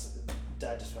 and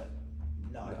Dad just went,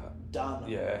 no, done.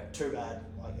 Yeah. Too bad.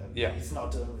 Yeah. He's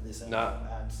not dealing with this anymore. No.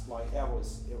 And it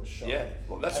was shocking. Yeah.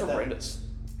 Well, that's And then- horrendous.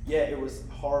 yeah, it was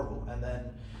horrible. And then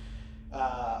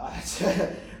I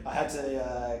had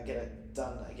to get it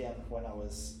done again when I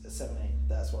was 17.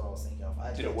 That's what I was thinking of. I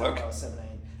had to Did get it done work? when I was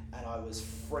 17, and I was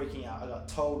freaking out. I got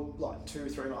told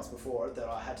 2-3 months before that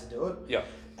I had to do it. Yeah.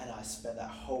 And I spent that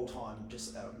whole time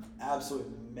just an absolute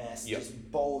mess, Yep.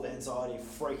 just ball of anxiety,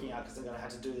 freaking out because I'm going to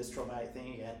have to do this traumatic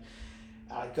thing again.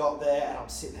 And I got there, and I'm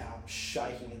sitting there, I'm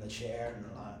shaking in the chair,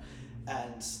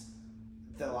 and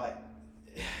they're like,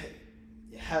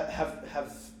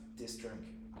 have this drink.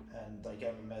 And they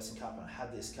gave me a medicine cup, and I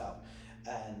had this cup.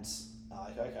 And I'm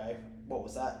like, okay, what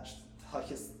was that? Like,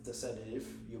 it's the sedative.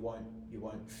 You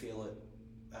won't feel it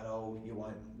at all. You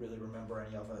won't really remember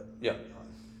any of it. Yeah.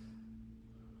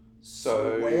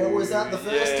 So where was that the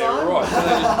first yeah, time? Right. So they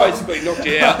just basically knocked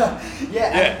you out.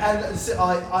 Yeah. And so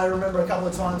I remember a couple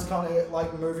of times kind of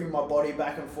like moving my body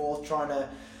back and forth, trying to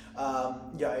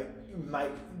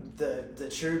make the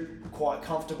tube quite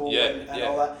comfortable and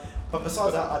all that. But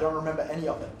besides that, I don't remember any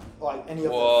of it. Like any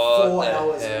of the 4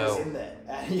 hours it was in there.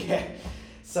 And yeah.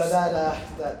 So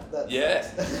that Yeah.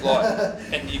 Like,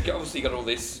 and you obviously got all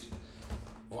this.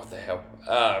 What the hell?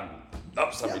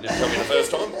 Somebody didn't tell me the first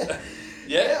time.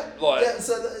 That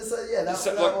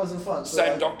wasn't fun. So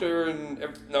Same doctor and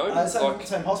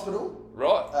same hospital.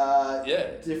 Right.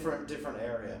 Different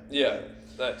area. Yeah,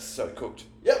 that's so cooked.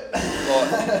 Yep.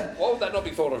 Like, why would that not be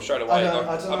thought of straight away? I don't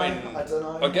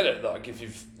know. I get it. Like, if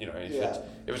you've, if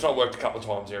it's not worked a couple of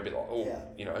times, you're a bit like,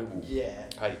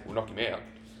 hey, we'll knock him out.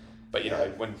 But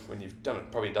when you've done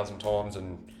it probably a dozen times,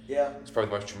 and it's probably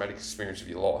the most traumatic experience of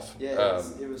your life. Yeah,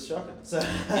 it was shocking. So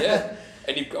yeah,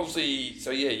 and you've obviously,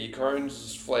 your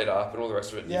Crohn's flared up and all the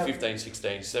rest of it. Yeah. You're 15,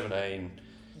 16, 17.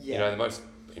 Yeah. The most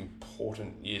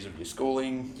important years of your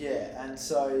schooling. Yeah, and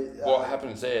so what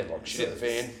happens there? Like shit at the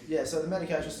fan. Yeah, so the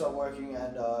medication stopped working,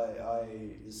 and I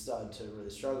started to really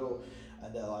struggle.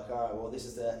 And they're like, all right, well, this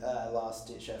is the last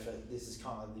ditch effort. This is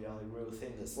kind of the only real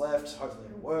thing that's left. Hopefully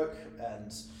it'll work.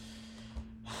 And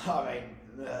I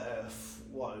mean,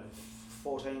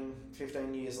 14,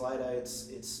 15 years later,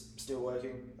 it's still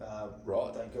working.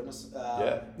 Right. Thank goodness.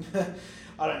 Yeah.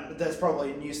 There's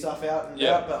probably new stuff out and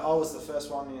out, but I was the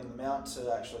first one in the mount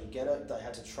to actually get it. They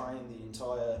had to train the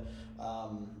entire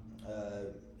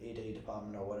ED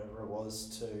department or whatever it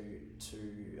was to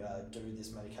do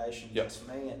this medication just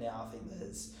for me, and now I think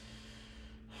there's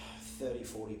 30,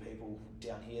 40 people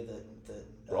down here that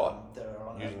are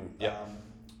on using, it.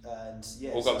 And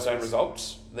yeah, all got the same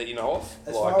results that you know of.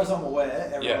 As far as I'm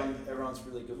aware, everyone's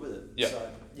really good with it. Yeah. So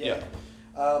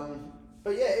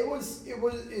but yeah, it's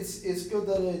good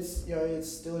that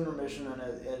it's still in remission and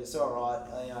it's all right.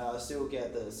 I still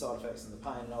get the side effects and the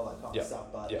pain and all that kind of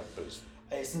stuff, but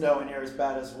it's nowhere near as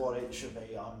bad as what it should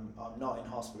be. I'm not in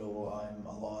hospital. I'm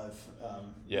alive.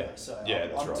 That's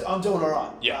right. I'm doing all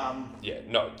right. Yeah.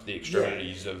 Not the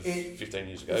extremities of 15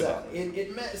 years ago. Exactly. But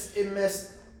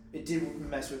it did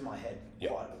mess with my head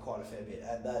quite a fair bit,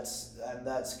 and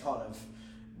that's kind of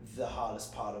the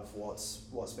hardest part of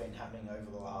what's been happening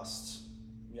over the last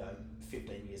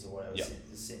 15 years or whatever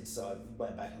since I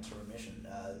went back into remission.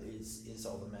 Is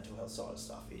all the mental health side of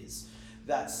stuff.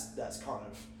 That's kind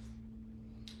of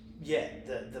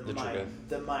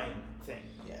the main thing.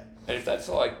 Yeah. And if that's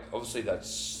like, obviously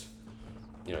that's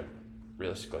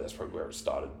realistically that's probably where it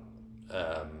started.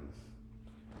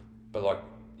 But like,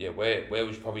 where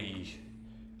was probably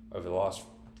over the last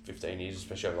 15 years,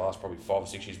 especially over the last probably 5 or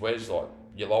 6 years, where's like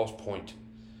your lowest point?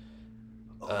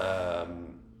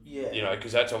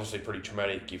 Because that's obviously pretty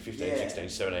traumatic. You're 15, 16,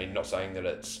 17, not saying that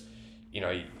it's,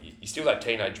 you're still that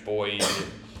teenage boy,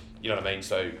 you know what I mean?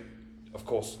 So, of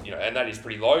course, and that is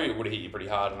pretty low. It would have hit you pretty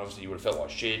hard, and obviously you would have felt like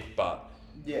shit, but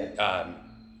you're a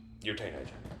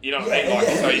teenager. You know what I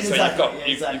mean? So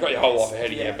you've got your whole life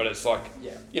ahead of you, but it's like,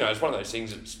 it's one of those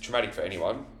things that's traumatic for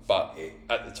anyone, but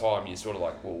at the time you're sort of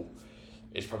like, well,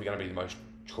 it's probably going to be the most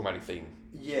traumatic thing.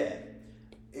 Yeah.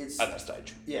 At that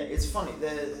stage. Yeah, it's funny.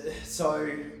 So,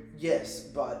 yes,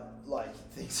 but like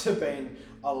things have been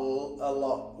a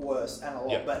lot worse and a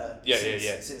lot better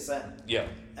since then. Yeah.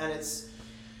 And it's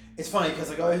funny because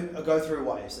I go through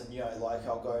waves, and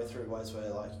I'll go through waves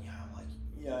where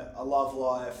I love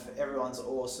life, everyone's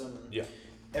awesome. Yeah.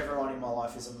 Everyone in my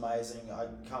life is amazing. I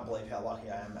can't believe how lucky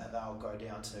I am, and then I'll go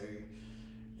down to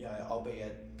I'll be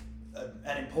at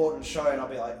an important show, and I'll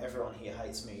be like, everyone here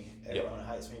hates me. Everyone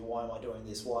hates me. Why am I doing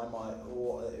this? Why am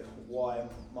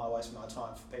I wasting my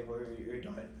time for people who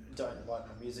don't like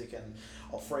my music? And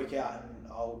I'll freak out, and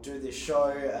I'll do this show,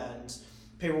 and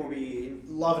people will be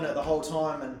loving it the whole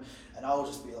time, and I'll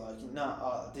just be like,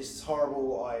 this is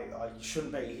horrible. I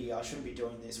shouldn't be here. I shouldn't be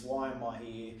doing this. Why am I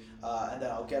here? And then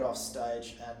I'll get off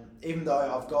stage, and even though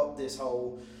I've got this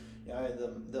whole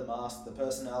the mask, the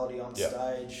personality on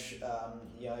stage.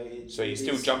 So you're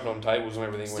still jumping on tables and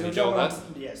everything when you're doing that?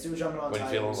 Still jumping on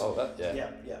tables. When you're feeling like that?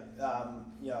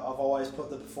 Yeah. I've always put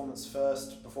the performance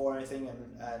first before anything,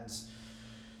 and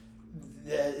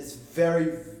it's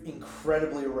very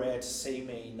incredibly rare to see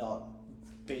me not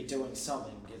be doing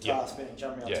something. Guitar spinning,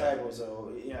 jumping on tables,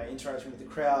 or interacting with the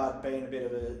crowd, being a bit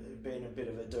of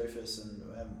a doofus and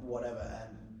whatever.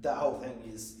 And that whole thing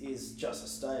is just a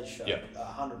stage show,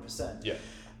 100%. Yeah.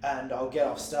 And I'll get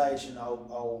off stage and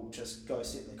I'll just go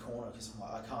sit in the corner because I'm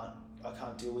like, I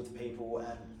can't deal with people,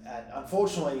 and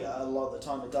unfortunately a lot of the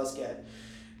time it does get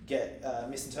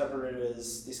misinterpreted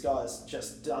as this guy's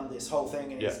just done this whole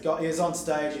thing, and he's on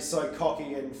stage, he's so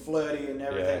cocky and flirty and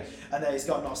everything, and then he's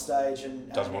gotten off stage and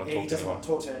he doesn't want to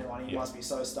talk to anyone. He must be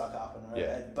so stuck up,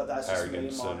 but that's just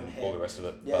arrogance me in my own head. All the rest of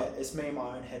it. It's me in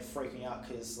my own head freaking out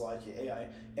because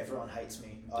everyone hates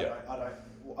me. I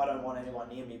don't want anyone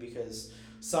near me because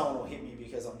someone will hit me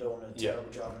because I'm doing a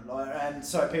terrible job, and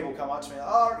so people come up to me,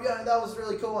 that was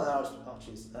really cool, and I'll just,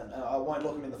 jeez, and I won't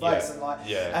look them in the face,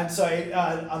 and so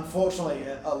unfortunately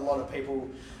a lot of people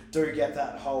do get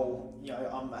that whole,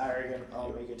 I'm arrogant,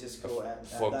 I'm egotistical, and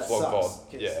that sucks.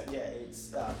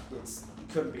 It's it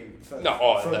couldn't be further.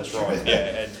 That's right.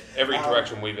 And every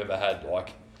interaction we've ever had,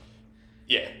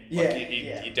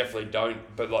 you definitely don't,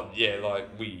 but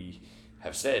we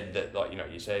have said that,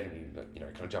 you said,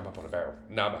 can I jump up on a barrel?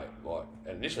 No, mate.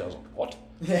 And initially I was like, what?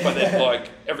 But then,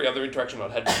 every other interaction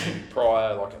I'd had with you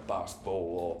prior, like at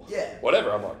basketball or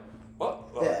whatever, I'm like,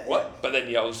 what? What? But then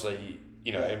you obviously,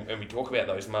 and we talk about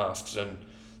those masks and,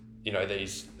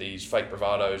 these fake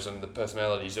bravados and the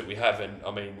personalities that we have. And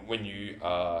I mean, when you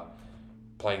are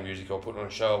playing music or putting on a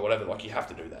show or whatever, like you have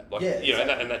to do that. Like, Yeah, you know,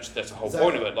 exactly. and that's the whole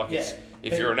Exactly. point of it. Like, Yeah.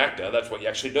 if you're an actor, that's what you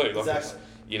actually do. Like, Exactly.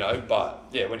 you know, but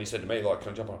yeah, when you said to me, like,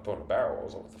 can I jump on a barrel? I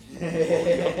was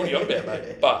like, what are you on about,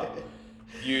 mate? But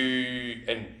you,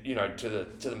 and, you know, to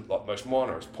the like, most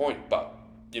minorest point, but,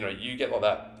 you know, you get like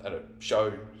that at a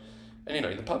show, and, you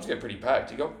know, the pubs get pretty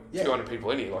packed. You got a few hundred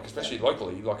people in here, like, especially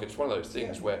locally. Like, it's one of those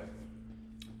things where,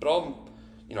 but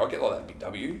you know, I get like that in Big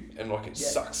W, and, like, it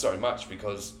sucks so much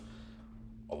because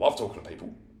I love talking to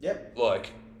people. Yep.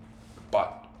 Like,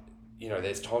 but, you know,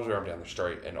 there's times where I'm down the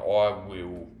street and I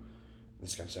will, this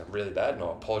is going to sound really bad and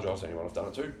I apologise to anyone I've done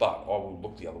it to, but I will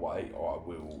look the other way. I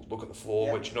will look at the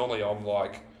floor, which normally I'm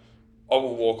like, I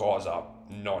will walk eyes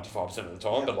up 95% of the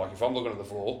time, but, like, if I'm looking at the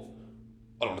floor,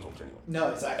 I don't want to talk to anyone.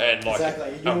 No, exactly. And, like,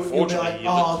 exactly. unfortunately, you'll be like,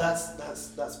 oh,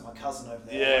 that's my cousin over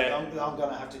there. Yeah. Like, I'm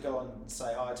gonna have to go and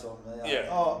say hi to him. And like,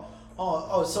 Yeah.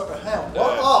 Oh, sorry, hell. What?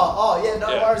 Yeah. Oh, yeah, no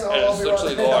worries. And I'll it's be right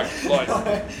literally there.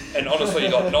 like, and honestly,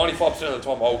 like 95% of the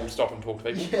time, I will stop and talk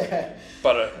to people. Yeah.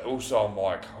 But also, I'm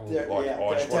like, I just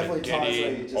want to definitely get times where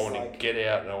in, you just I want like- to get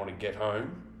out, and I want to get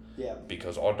home. Yeah.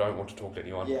 Because I don't want to talk to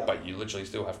anyone. Yeah. But you literally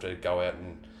still have to go out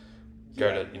and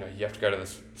go to, you know, you have to go to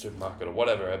the supermarket or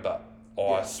whatever. But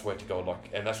I swear to God,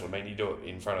 like, and that's what I mean. You do it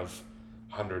in front of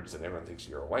hundreds, and everyone thinks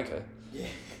you're a wanker. Yeah.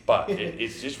 But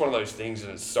it's just one of those things,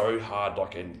 and it's so hard.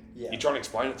 Like, and you're trying to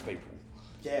explain it to people.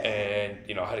 Yeah. And,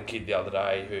 you know, I had a kid the other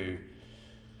day who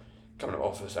coming to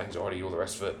office, anxiety, all the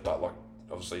rest of it. But, like,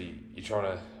 obviously, you're trying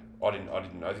to. I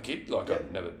didn't know the kid. Like,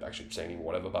 I'd never actually seen him or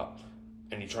whatever. But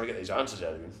and you're trying to get these answers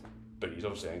out of him. But he's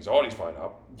obviously anxiety's playing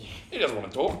up. He doesn't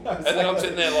want to talk. No, And then I'm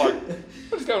sitting there like,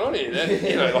 what is going on here? Then,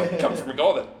 you know, like, come from a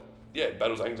guy that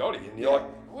battles anxiety, and you're like,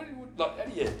 like, how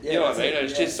do you? You know what I mean? And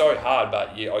it's just so hard.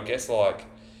 But yeah, I guess like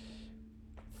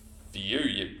for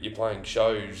you're playing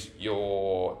shows.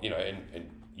 You're, you know, and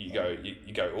you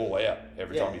go all out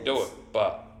every time you do it.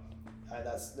 But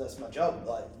that's my job.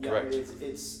 Like, you correct. know,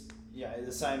 it's you know,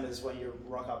 the same as when you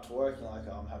rock up to work, you're like,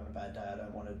 oh, I'm having a bad day, I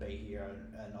don't want to be here,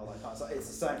 and all that kind of stuff. It's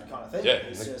the same kind of thing.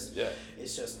 Yeah,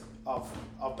 It's just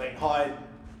I've been hired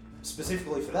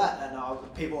specifically for that,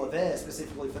 and people are there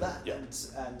specifically for that,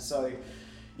 and so,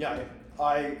 you know,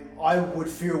 I would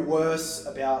feel worse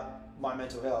about my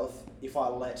mental health if I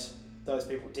let those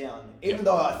people down, even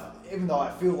though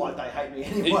I feel like they hate me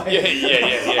anyway.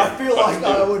 Yeah. I feel like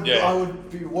I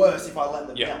would be worse if I let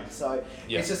them down. So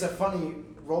Yeah. it's just a funny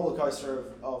roller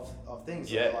coaster of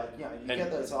things. Yeah. Like, you know, you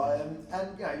get those high and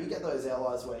you know, you get those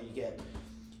allies where you get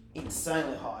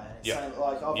insanely high. And insanely,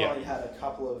 like, I've only had a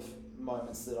couple of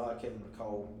moments that I can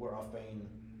recall where I've been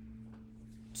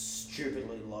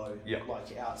stupidly low,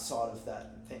 like outside of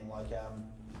that thing. Like,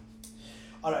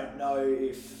 I don't know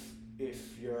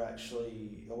if you're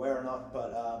actually aware or not,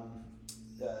 but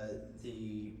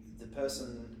the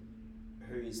person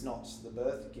who is not the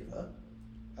birth giver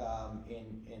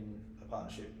in a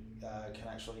partnership can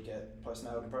actually get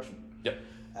postnatal depression.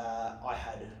 I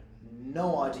had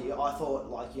no idea. I thought,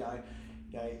 like, you know,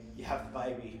 you have the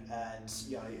baby and,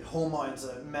 you know, hormones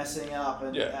are messing up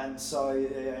and so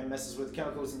it messes with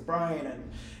chemicals in the brain,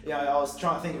 and, you know, I was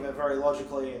trying to think of it very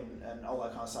logically and all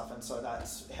that kind of stuff, and so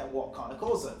that's what kind of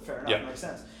caused it. Fair enough, makes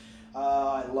sense.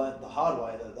 I learnt the hard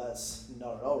way that that's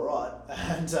not at all right,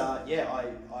 and I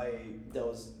there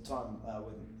was a time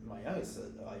with my youngest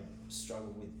that I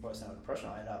struggled with postnatal depression.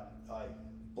 I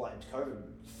blamed COVID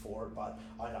for it, but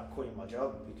I ended up quitting my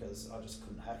job because I just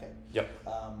couldn't hack it.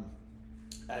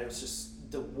 And it was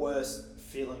just the worst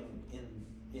feeling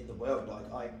in the world.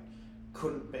 Like, I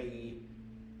couldn't be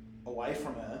away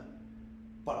from her,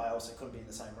 but I also couldn't be in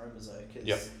the same room as her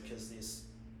because this,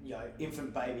 you know,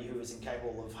 infant baby who is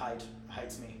incapable of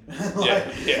hates me.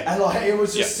 And like, it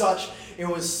was just it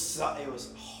was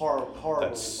horrible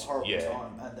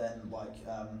time. And then like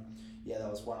there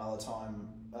was one other time.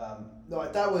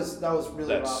 Like, that was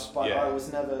really rough, but I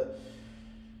was never.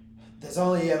 There's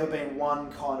only ever been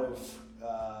one kind of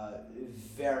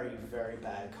very, very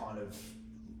bad kind of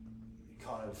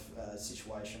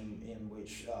situation in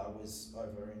which I was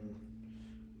over in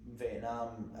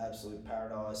Vietnam, absolute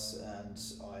paradise, and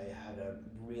I had a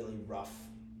really rough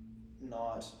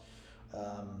night.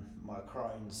 My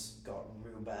Crohn's got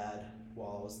real bad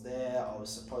while I was there. I was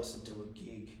supposed to do a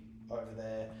gig over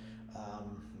there.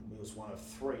 It was one of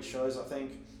 3 shows, I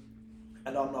think.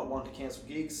 And I'm not one to cancel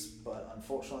gigs, but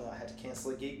unfortunately I had to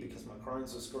cancel a gig because my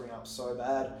Crohn's was screwing up so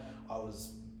bad. I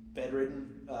was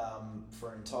bedridden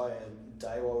for an entire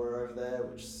day while we were over there,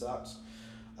 which sucked.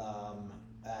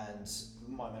 And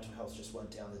my mental health just went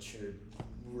down the tube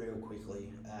real quickly,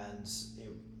 and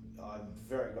I'm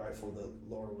very grateful that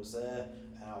Laura was there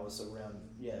and I was around,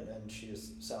 and she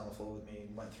just sat on the floor with me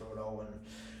and went through it all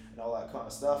and all that kind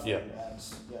of stuff. Yeah.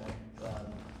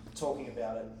 And talking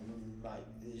about it, mate,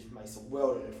 it makes a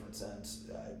world of difference, and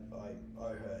I owe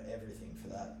her everything for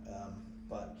that.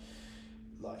 But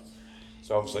like,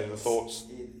 so obviously the thoughts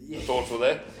were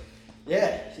there.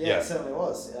 Yeah, Yeah. It certainly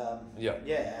was. Yeah.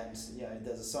 Yeah, and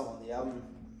there's a song on the album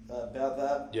about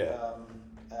that. Yeah.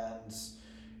 And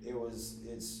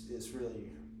it's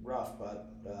really rough,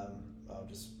 but I'm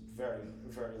just very,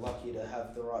 very lucky to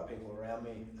have the right people around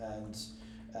me, and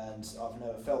I've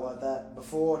never felt like that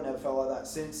before, never felt like that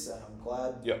since, and I'm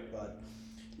glad. Yeah. But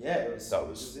yeah, it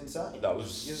was insane. That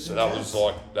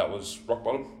was rock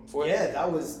bottom for you. Yeah,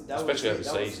 that was especially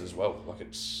overseas as well. Like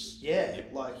it's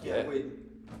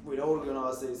we'd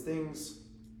organised these things.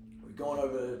 We'd gone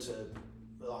over to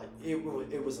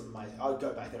it was amazing. I'd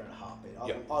go back there in a heartbeat.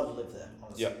 I'd live there,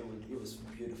 honestly. It was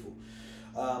beautiful.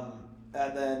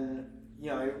 And then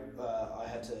I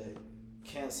had to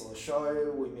cancel a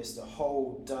show. We missed a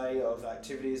whole day of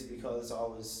activities because I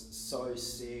was so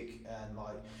sick, and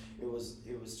it was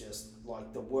just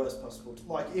like the worst possible.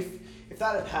 If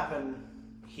that had happened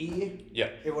here,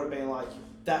 it would have been like,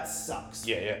 that sucks.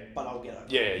 But I'll get over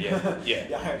it.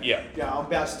 Yeah. I'm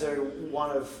about to do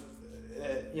one of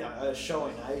a show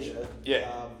in Asia.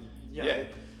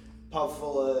 Pub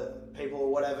full of people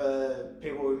or whatever,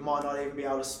 people who might not even be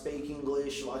able to speak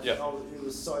English. It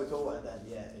was so cool, and then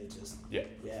it just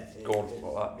gone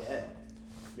like that.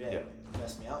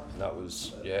 Messed me up. That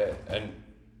was and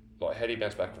like, how do you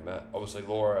bounce back from that? Obviously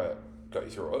Laura got you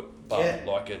through it, but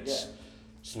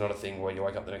it's not a thing where you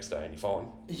wake up the next day and you're fine.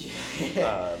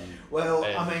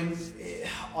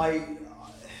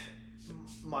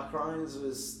 My Crohn's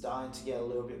was starting to get a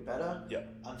little bit better.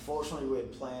 Unfortunately, we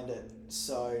had planned it,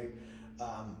 so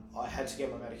I had to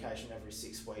get my medication every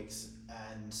 6 weeks,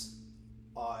 and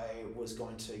I was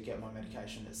going to get my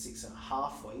medication at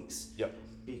 6.5 weeks.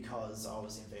 Because I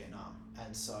was in Vietnam,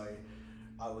 and so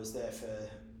I was there for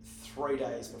 3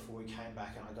 days before we came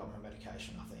back, and I got my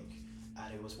medication, I think,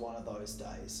 and it was one of those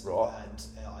days. Right. And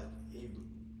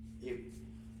it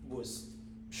was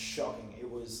shocking. It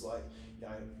was like,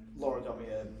 Laura got me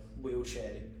a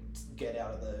wheelchair to get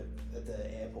out of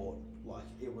the airport. Like,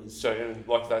 it was. So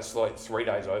that's like 3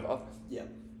 days over. Yeah.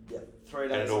 3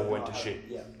 days. And it all went to shit.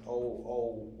 Yeah,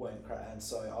 all went crap, and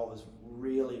so I was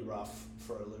really rough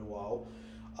for a little while.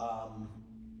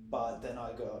 But then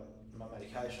I got my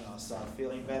medication, I started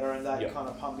feeling better, and that kind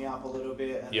of pumped me up a little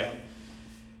bit. And then,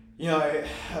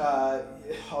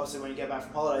 obviously when you get back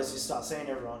from holidays, you start seeing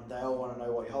everyone. They all want to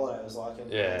know what your holiday was like,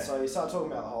 and so you start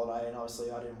talking about the holiday. And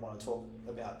obviously, I didn't want to talk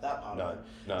about that part of it.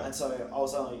 And so I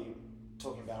was only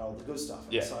talking about all the good stuff.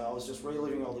 And so I was just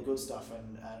reliving all the good stuff,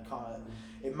 and kind of,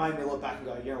 it made me look back and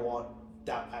go, you know what,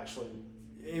 that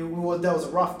was a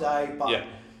rough day, but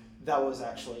that was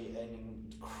actually an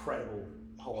incredible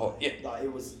holiday.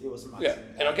 It was amazing. Yeah,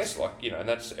 and I guess and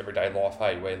that's everyday life.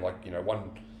 Hey, where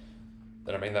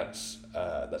that's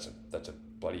a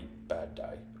bloody bad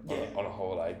day on a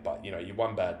holiday, but your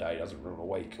one bad day doesn't ruin a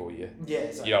week or you.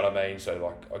 Exactly. You know what I mean?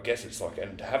 So I guess it's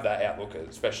and to have that outlook,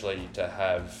 especially to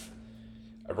have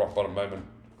a rock bottom moment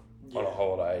on a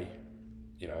holiday,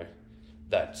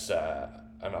 that's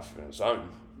enough in its own.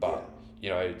 But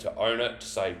to own it, to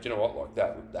say, do you know what,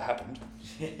 that happened,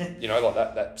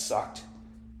 that sucked,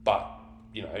 but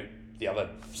the other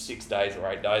 6 days or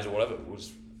 8 days or whatever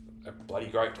was a bloody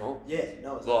great time.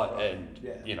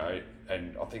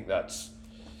 And I think that's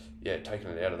taking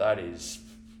it out of that is,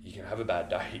 you can have a bad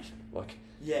day,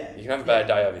 you can have a bad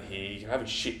day over here, you can have a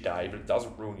shit day, but it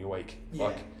doesn't ruin your week.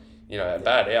 A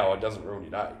bad hour doesn't ruin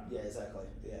your day. Exactly.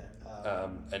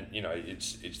 And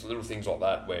it's little things like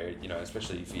that where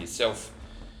especially for yourself,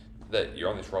 that you're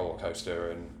on this roller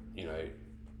coaster, and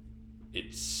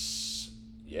it's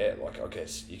I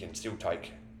guess you can still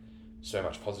take so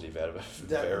much positive out of a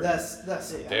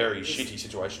that's it. Very shitty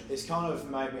situation. It's kind of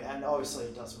made me, and obviously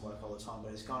it doesn't work all the time,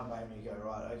 but it's kind of made me go,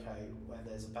 right, okay, when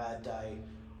there's a bad day,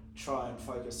 try and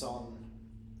focus on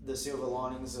the silver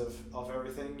linings of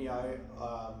everything.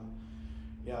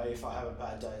 If I have a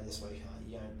bad day this week,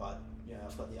 but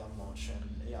I've got the album launch,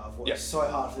 and I've worked so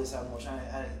hard for this album launch,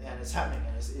 and it's happening,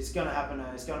 and it's going to happen,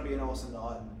 and it's going to be an awesome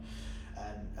night,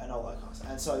 and all that kind of stuff.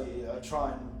 And so I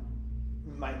try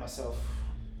and make myself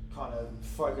kind of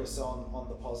focus on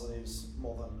the positives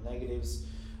more than the negatives.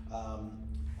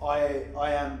 I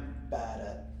am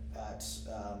bad at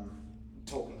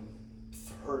talking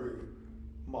through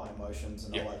my emotions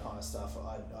and all that kind of stuff.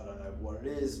 I don't know what it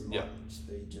is. Might just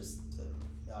be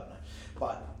I don't know.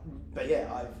 But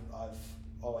yeah,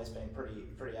 always been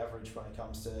pretty average when it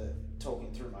comes to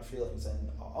talking through my feelings, and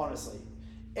honestly,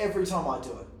 every time I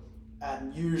do it,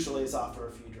 and usually it's after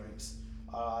a few drinks.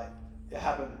 It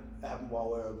happened while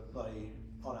we were bloody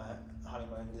on a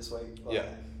honeymoon this week.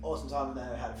 Awesome time, and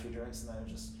then I had a few drinks, and then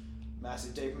just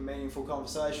massive, deep, and meaningful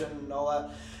conversation and all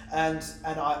that, and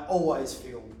I always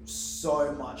feel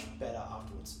so much better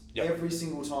afterwards. Every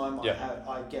single time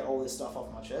I get all this stuff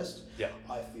off my chest,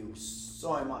 I feel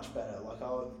so much better. Like,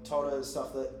 I told her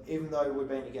stuff that, even though we've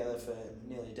been together for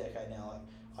nearly a decade now,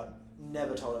 like, I'd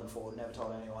never told her before, never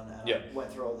told anyone, and I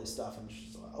went through all this stuff, and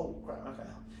she's like, oh crap, okay,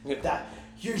 that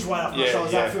huge weight off my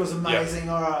shoulders, that feels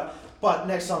amazing, alright. But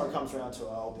next time it comes around to it,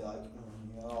 I'll be like,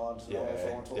 I don't know if I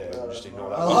want to talk about it. Just ignore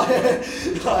that.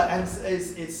 And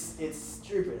it's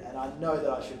stupid, and I know that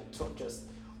I should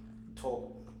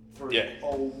talk through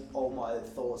all my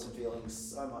thoughts and feelings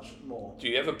so much more. Do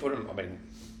you ever put them? I mean,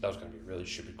 that was going to be a really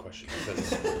stupid question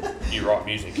because you write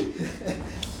music.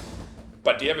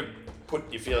 But do you ever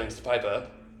put your feelings to paper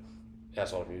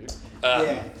outside of music?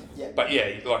 But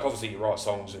like, obviously you write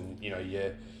songs, and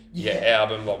your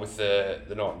album, like with the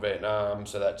night in Vietnam.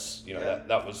 So that's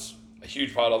that was a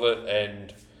huge part of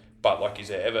it. But like, is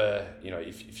there ever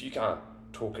if you can't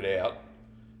talk it out,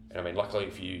 and I mean,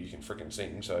 luckily for you can freaking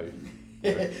sing, so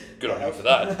good on you for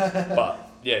that.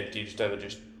 But do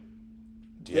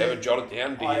you ever jot it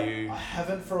down? I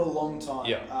haven't for a long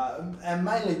time. And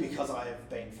mainly because I have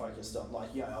been focused on,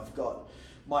 like, I've got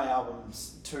my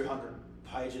album's 200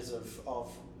 pages of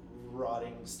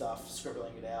writing stuff,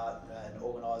 scribbling it out and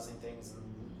organising things and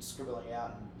scribbling it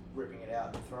out and ripping it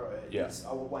out and throw it.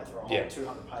 I went through a whole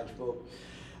 200-page book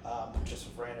just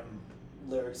with random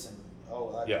lyrics and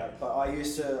all that. But I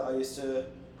used to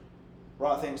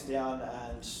write things down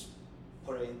and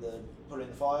put it in the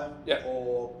fire,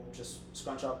 or just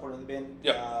scrunch up, put it in the bin,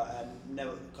 and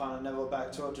never look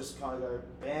back to it. Just kind of go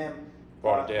bam,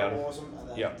 write it down, awesome, and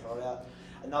then throw it out.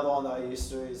 Another one that I used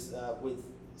to do is with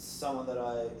someone that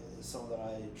I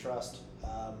trust.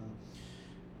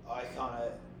 I kind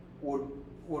of would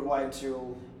wait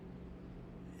until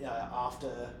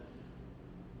after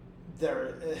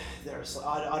they're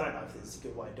I don't know if this is a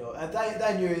good way to do it. And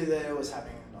they knew that it was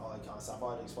happening and all that kind of stuff.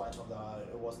 I'd explain to them that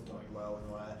it wasn't doing well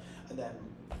and then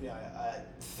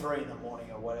at 3 a.m. or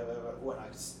whatever, when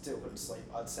I still couldn't sleep,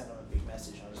 I'd send them a big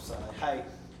message and I'd just say, hey,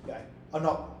 I'm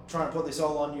not trying to put this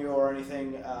all on you or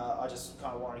anything. I just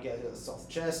kind of want to get this off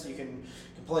the chest. You can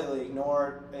completely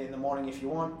ignore it in the morning if you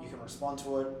want. You can respond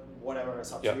to it, whatever.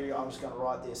 It's up to you. I'm just going to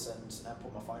write this and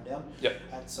put my phone down.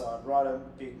 And so I'd write a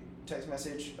big text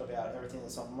message about everything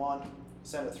that's on my mind,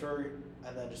 send it through,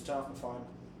 and then just turn off my phone,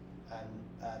 and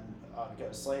I'd go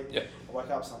to sleep. I wake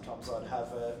up. Sometimes I'd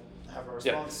have a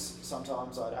response.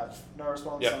 Sometimes I'd have no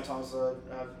response. Sometimes I'd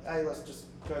have, hey, let's just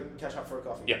go catch up for a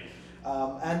coffee.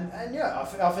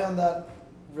 I found that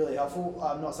really helpful.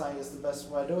 I'm not saying it's the best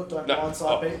way to do it. Don't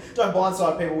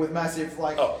blindside people with massive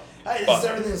hey, this is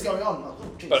everything that's going on.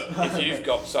 But if you've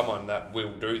got someone that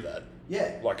will do that,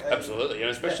 absolutely, and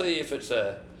especially if it's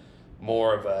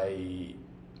more of a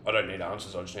I don't need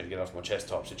answers, I just need to get off my chest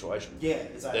type situation.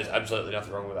 Exactly. There's absolutely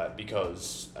nothing wrong with that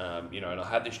because and I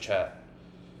had this chat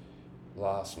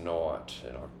last night,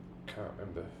 and I can't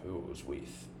remember who it was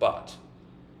with, but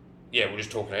we're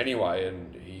just talking anyway,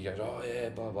 and he goes, oh yeah,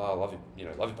 blah blah, love you,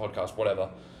 love your podcast,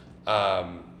 whatever.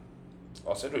 I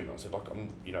said to him,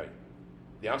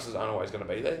 the answers aren't always going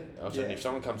to be there. I said, if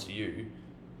someone comes to you,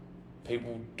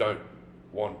 people don't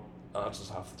want answers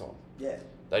half the time.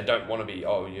 They don't want to be,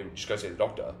 you just go see the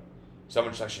doctor.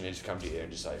 Someone just actually needs to come to you and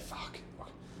just say, fuck.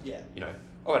 I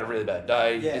had a really bad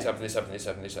day. This happened, this happened, this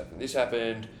happened, this happened, this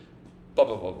happened. Blah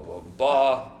blah blah blah blah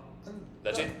blah.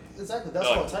 That's it. Exactly. That's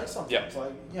what it takes sometimes.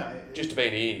 Just to be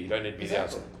an ear, you don't need to be the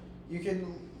answer. You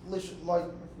can literally,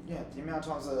 the amount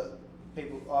of times that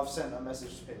I've sent a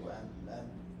message to people and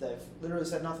they've literally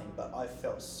said nothing, but I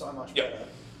felt so much better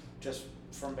just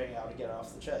from being able to get it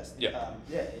off the chest.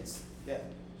 It's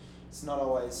not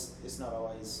always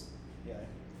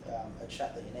a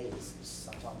chat that you need. It's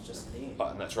sometimes just an ear.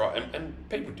 And that's right. And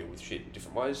people deal with shit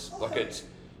different ways. Like it's,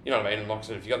 you know what I mean? And like I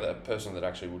said, if you got that person that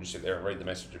actually will just sit there and read the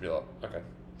message and be like, okay.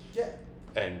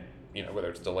 And, whether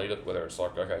it's delete it, whether it's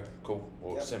like, okay, cool,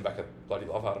 or send back a bloody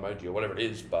love heart emoji or whatever it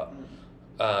is, but,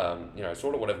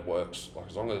 sort of whatever works. Like,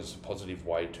 as long as it's a positive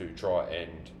way to try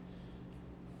and,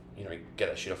 get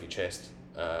that shit off your chest.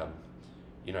 I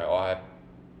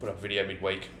put up a video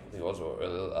midweek, I think it was, or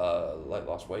late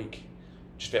last week,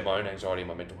 just about my own anxiety and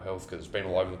my mental health, because it's been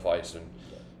all over the place, and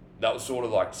that was sort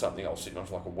of like something I was sitting on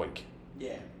for like a week.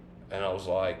 And I was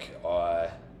like, I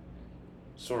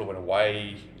sort of went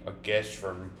away, I guess,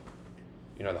 from,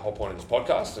 the whole point of this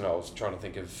podcast, and I was trying to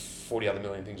think of 40 other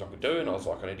million things I could do, and I was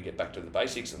like, I need to get back to the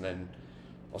basics, and then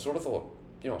I sort of thought,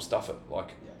 stuff it.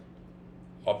 Like,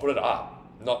 I put it up,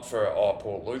 not for a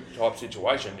poor Luke type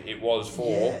situation, it was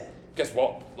for, guess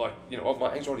what, like,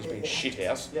 my anxiety's been shit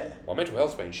house, my mental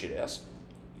health's been shit house,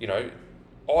 I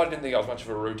didn't think I was much of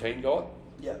a routine guy,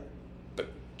 but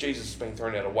Jesus has been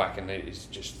thrown out of whack, and it's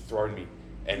just thrown me,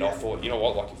 and I thought,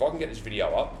 like, if I can get this video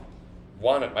up,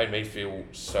 one, it made me feel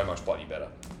so much bloody better.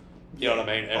 You know what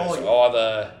I mean? And it's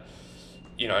either,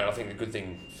 and I think the good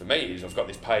thing for me is I've got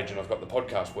this page and I've got the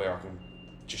podcast where I can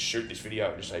just shoot this video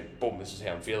and just say, boom, this is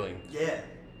how I'm feeling. Yeah.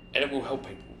 And it will help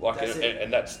people. Like,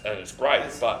 and it's great.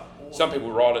 But awesome. Some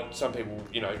people write it, some people,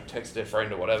 text their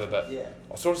friend or whatever. But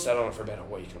I sort of sat on it for about a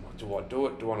week, and I'm like, do I do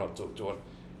it? Do I not do it?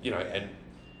 And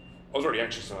I was already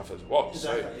anxious enough as well.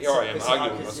 Exactly. So here I am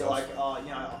arguing with myself.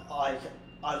 You're like,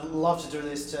 I'd love to do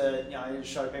this to,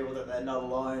 show people that they're not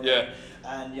alone. Yeah.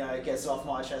 And, it gets off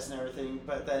my chest and everything.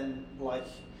 But then, like,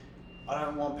 I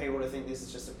don't want people to think this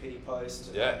is just a pity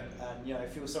post. Yeah. And,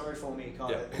 feel sorry for me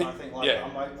kind of thing. Like,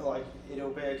 I'm like,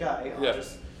 it'll be okay. I'm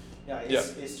just,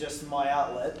 it's just my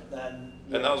outlet. And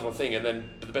that was my thing. And then,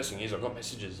 but the best thing is I got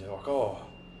messages. They're like, oh,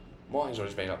 my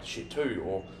anxiety's been up to shit too.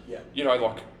 Or,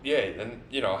 And,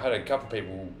 I had a couple of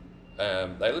people,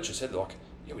 they literally said, like,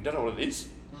 we don't know what it is.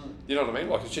 You know what I mean?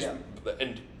 Like, it's just,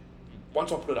 and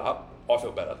once I put it up, I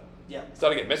felt better.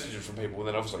 Started to get messages from people, and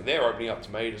then obviously they're opening up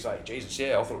to me to say, Jesus,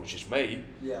 I thought it was just me.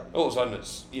 All of a sudden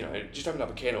it's, just opened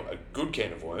up a good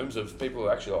can of worms of people who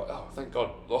are actually like, oh, thank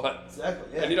God. Like,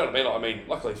 exactly, And you know what I mean? Like, I mean,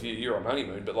 luckily for you, you're on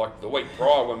honeymoon, but like the week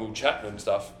prior when we were chatting and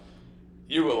stuff,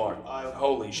 you were like,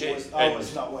 holy shit. I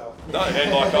was not well. No,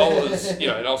 and like I was, and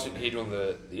I was sitting here doing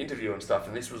the interview and stuff,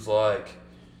 and this was like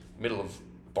middle of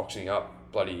boxing up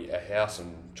bloody a house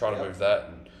and trying to move that,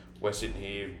 and we're sitting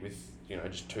here with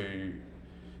just two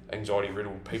anxiety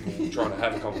riddled people trying to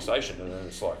have a conversation, and then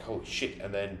it's like, holy shit.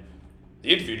 And then the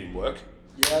interview didn't work,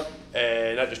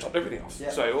 and that just topped everything off.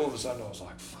 So all of a sudden I was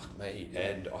like, fuck me.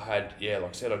 And I had like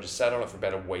I said, I just sat on it for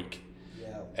about a week,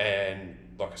 and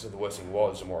like I said, the worst thing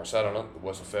was, the more I sat on it, the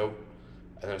worse I felt.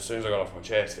 And then as soon as I got off my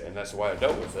chest, and that's the way I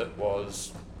dealt with it,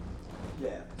 was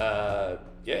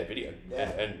video.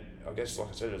 And I guess, like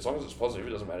I said, as long as it's positive,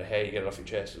 it doesn't matter how you get it off your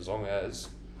chest, as long as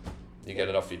you get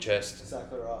it off your chest.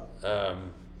 Exactly right.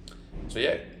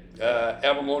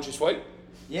 Album launch this week.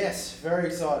 Yes, very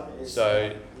excited.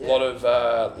 A lot of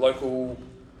local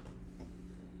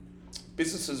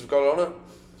businesses have got on it.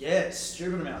 Yeah,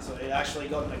 stupid amount. So it actually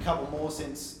gotten a couple more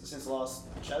since last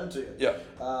chatted to you.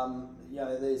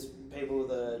 There's people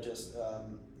that are just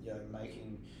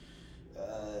making.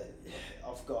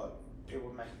 I've got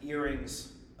people making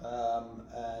earrings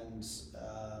and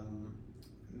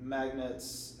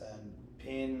magnets and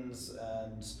pins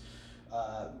and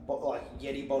like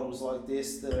Yeti bottles like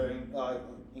this that are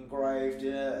engraved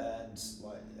in it, and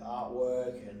like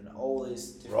artwork and all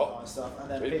this different kind of stuff. And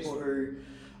then people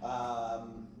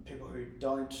who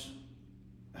don't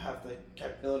have the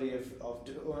capability of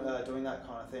doing that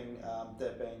kind of thing,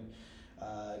 they've been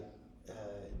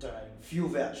donating fuel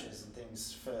vouchers and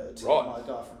things to my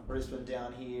guy from Brisbane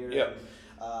down here. And,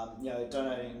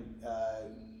 donating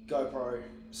GoPro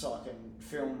so I can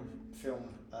film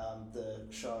the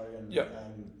show and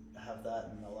have that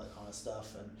and all that kind of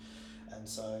stuff, and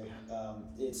so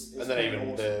it's and then even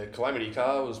awesome. The Calamity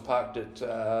car was parked at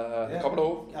the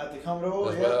Commodore. At the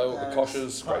Commodore, as well. The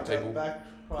Koshers, great people. Back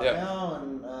now,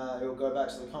 and it'll go back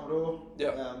to the Commodore.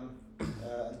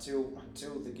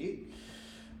 Until the gig.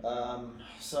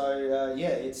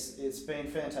 It's been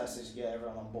fantastic to get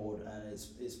everyone on board, and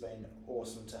it's been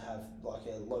awesome to have like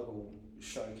a local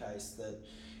showcase that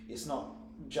it's not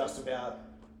just about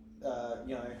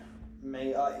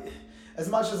me. As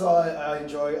much as I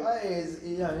enjoy,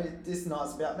 this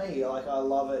night's about me. Like, I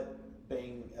love it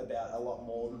being about a lot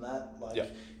more than that.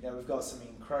 Like, we've got some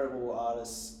incredible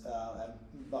artists and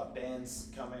like bands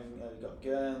coming. We've got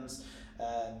Gurns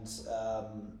and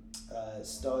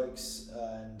Stokes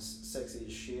and Sexy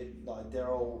as Shit. Like, they're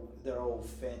all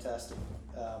fantastic,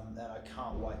 and I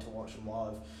can't wait to watch them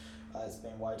live. It's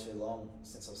been way too long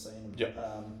since I've seen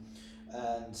them.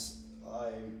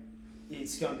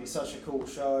 It's going to be such a cool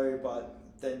show, but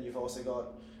then you've also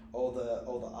got all the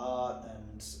art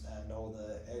and all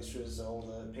the extras, all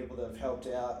the people that have helped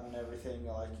out and everything.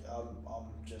 Like, I'm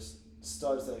just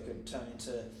stoked that it could turn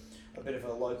into a bit of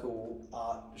a local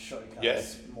art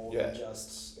showcase more than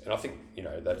just. And I think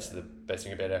that's the best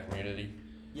thing about our community.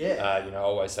 I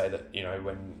always say that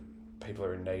when people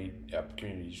are in need, our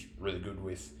community's really good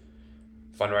with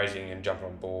fundraising and jumping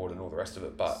on board and all the rest of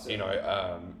it. But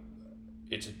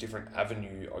it's a different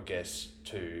avenue, I guess,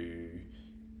 to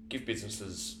give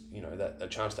businesses, you know, that a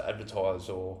chance to advertise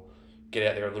or get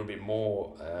out there a little bit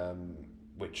more,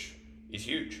 which is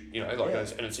huge. You know, like,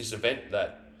 and it's this event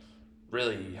that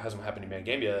really hasn't happened in Mount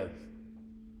Gambier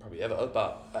probably ever,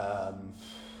 but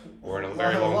or in a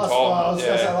very long time. I was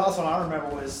going to say, the last one I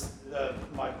remember was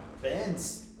my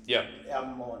band's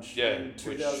album launch in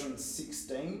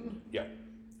 2016. Yeah.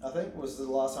 I think was the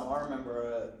last time I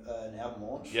remember an album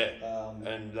launch. Yeah,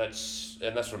 and that's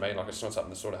what I mean. Like, it's not something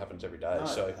that sort of happens every day. No,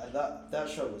 so and that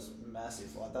show was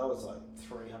massive. Like, that was like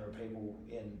 300 people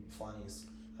in Flanies.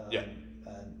 And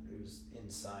it was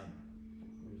insane.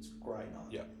 It was a great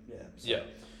night. Yeah.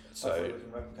 So hopefully we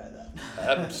can replicate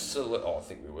that. Absolutely. Oh, I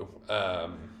think we will.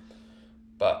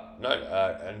 But no,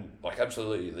 and like,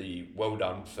 absolutely well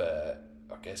done for,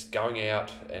 I guess, going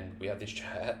out, and we had this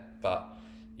chat. But,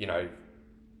 you know,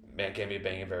 Mount Gambier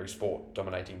being a very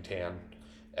sport-dominating town,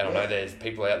 and I know there's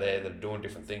people out there that are doing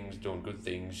different things, doing good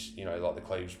things, you know, like the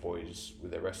Cleves boys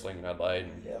with their wrestling in Adelaide,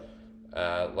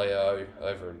 and Leo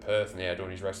over in Perth now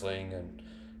doing his wrestling, and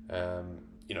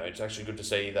you know, it's actually good to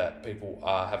see that people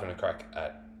are having a crack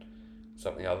at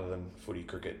something other than footy,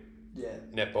 cricket,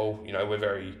 netball. You know, we're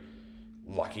very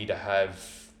lucky to have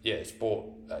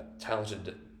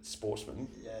talented sportsmen,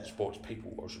 sports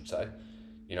people, I should say.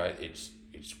 You know,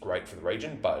 it's great for the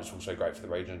region, but it's also great for the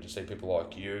region to see people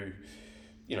like you,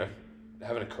 you know,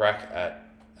 having a crack at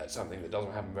something that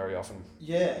doesn't happen very often.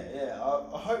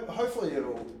 Hopefully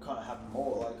it'll kind of happen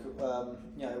more. Like,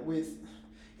 you know,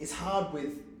 it's hard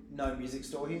with no music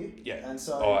store here. Yeah. And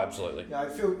so. Oh, absolutely. You know,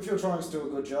 Phil Tryings do a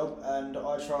good job, and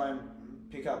I try and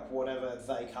pick up whatever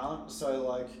they can't. So,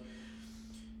 like,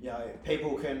 you know,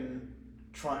 people can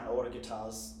try and order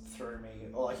guitars through me,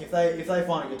 or like if they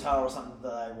find a guitar or something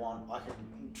that they want, I can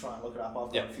try and look it up.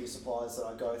 I've got a few suppliers that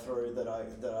I go through that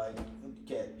I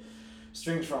get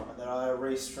strings from, and that I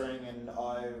restring, and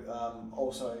I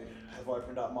also have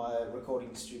opened up my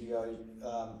recording studio,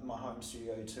 my home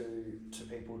studio to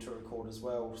people to record as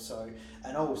well. So,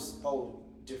 and all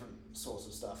different sorts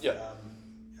of stuff. You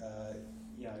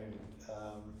know,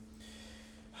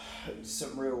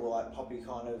 some real like poppy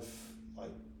kind of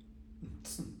like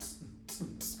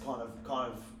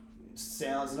kind of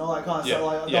sounds and all that kind of stuff,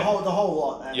 like the whole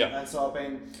lot, and so I've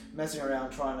been messing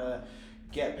around trying to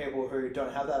get people who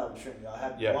don't have that opportunity. I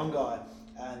had one guy,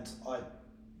 and I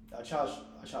charged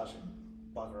him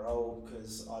bugger all,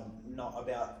 because I'm not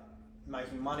about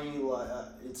making money. Like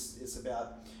it's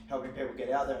about helping people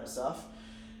get out there and stuff.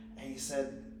 And he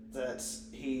said that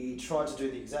he tried to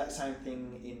do the exact same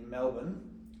thing in Melbourne,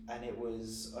 and it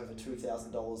was over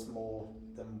 $2,000 more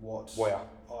than what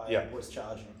I was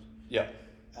charging. Yeah.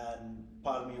 And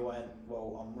part of me went,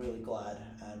 well, I'm really glad,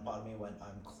 and part of me went,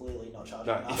 I'm clearly not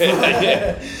charging enough.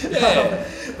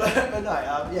 But no,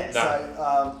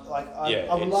 so like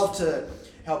I would love to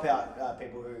help out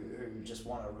people who just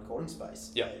want a recording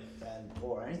space, and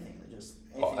or anything that just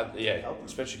help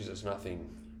especially because there's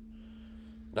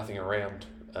nothing around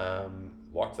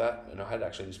like that. And I had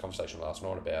actually this conversation last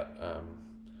night about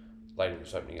Lady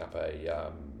was opening up a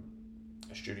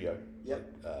studio,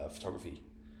 photography.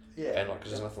 Yeah. And like,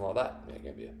 because there's nothing like that in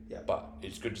Gambier. Yeah. But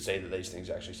it's good to see that these things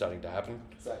are actually starting to happen.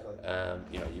 Exactly.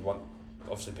 You know, you want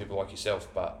obviously people like yourself,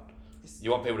 but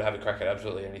you want people to have a crack at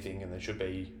absolutely anything, and there should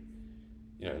be,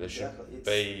 you know, there should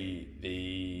be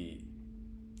the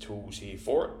tools here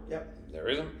for it. Yep. There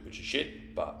isn't, which is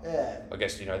shit. But I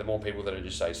guess, you know, the more people that are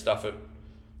just say stuff it,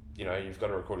 you know, you've got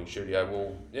a recording studio,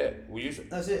 we'll use it.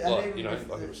 That's it. Like, and you know,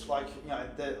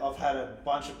 I've had a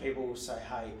bunch of people say,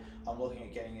 hey, I'm looking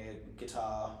at getting a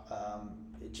guitar,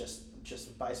 just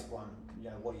a basic one, you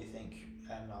know, what do you think?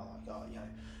 And I'm like,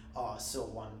 I saw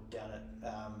one down at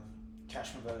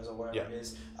Cash Converters or whatever it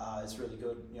is, it's really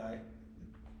good, you know,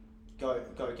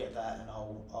 go get that, and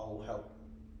I'll help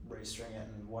restring it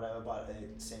and whatever, but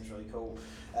it seems really cool.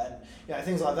 And, you know,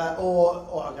 things like that, or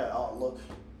I go, oh, look,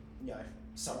 you know,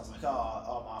 someone's like,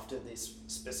 oh, I'm after this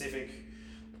specific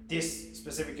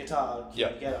guitar, can you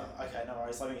get it? Okay, no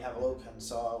worries, let me have a look. And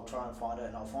so I'll try and find it,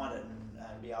 and I'll find it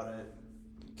and be able to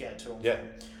get it to them for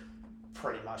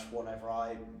pretty much whatever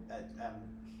I am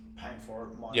paying for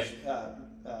it,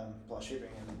 plus shipping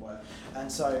and whatever.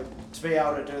 And so to be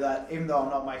able to do that, even though I'm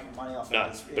not making money off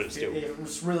it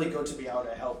was really good to be able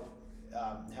to help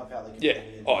out the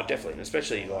community. Yeah, definitely, and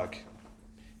especially like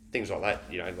things like that,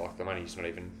 you know, like the money's not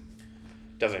even...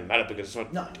 doesn't even matter, because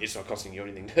it's not costing you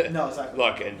anything. No, exactly.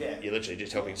 You're literally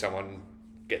just helping someone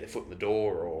get their foot in the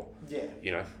door, or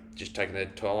you know, just taking their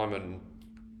time and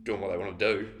doing what they want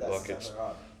to do. That's like, exactly it's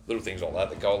right. Little things like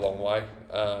that go a long way.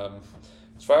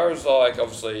 As far as like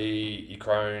obviously your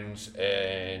Crohn's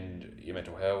and your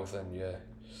mental health and your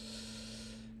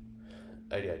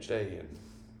ADHD and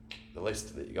the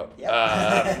list that you got. Yep.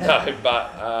 No,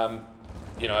 but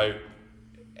you know,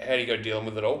 how do you go dealing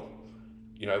with it all?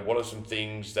 You know, what are some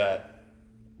things that,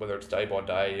 whether it's day by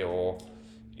day or,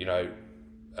 you know,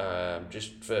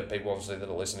 just for people obviously that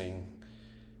are listening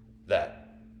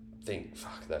that think,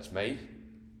 fuck, that's me,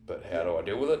 but how do I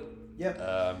deal with it? Yep.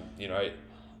 You know,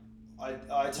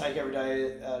 I take every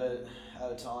day at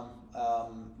a time.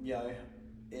 You know,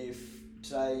 if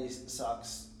today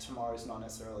sucks, tomorrow's not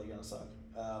necessarily going to suck.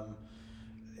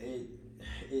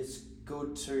 It's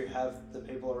good to have the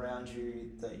people around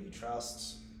you that you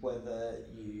trust, whether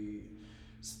you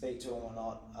speak to them or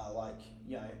not. Like,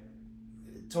 you know,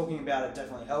 talking about it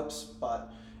definitely helps,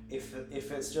 but if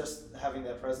it's just having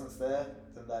their presence there,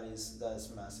 then that's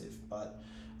massive. But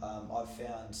I've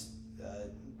found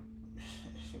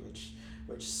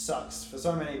which sucks for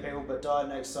so many people, but diet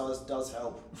and exercise does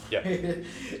help. Yep.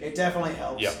 It definitely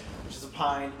helps. Yep. Which is a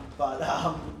pain, but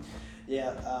you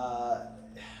know,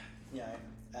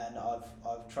 and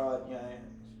I've tried. You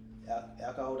know,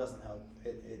 alcohol doesn't help.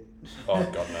 Oh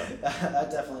God, no. That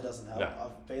definitely doesn't help. No.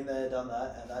 I've been there, done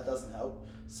that, and that doesn't help.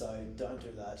 So don't do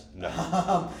that.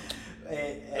 No.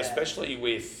 Especially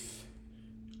with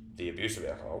the abuse of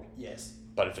alcohol. Yes.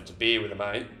 But if it's a beer with a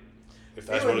mate, if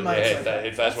that's Beer what with it, mates, yeah, okay.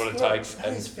 if that's what it takes,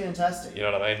 That is fantastic. you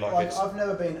know what I mean? Like it's, I've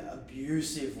never been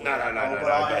abusive with No, alcohol, no,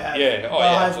 but I but have, yeah, but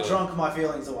I've absolutely. drunk my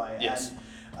feelings away. Yes.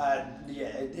 And yeah,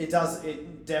 it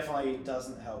definitely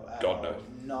doesn't help at God, all. no.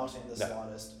 Not in the No.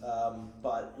 slightest.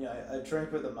 But you know, a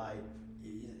drink with a mate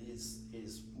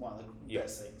is one of the Yep.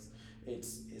 best things.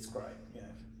 It's great. You know.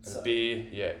 And So, beer,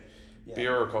 yeah.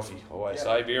 Beer or coffee. I always Yep.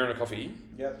 say beer and a coffee.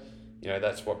 Yep. You know,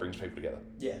 that's what brings people together.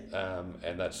 Yeah.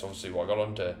 And that's obviously why I got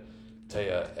onto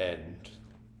Tia and,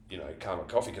 you know, Karma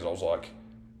Coffee, because I was like,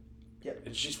 Yep.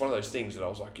 it's just one of those things that I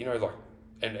was like, you know, like,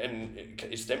 and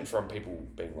it stemmed from people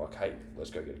being like, hey, let's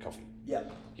go get a coffee.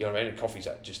 Yep. You know what I mean? And coffee's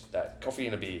just that coffee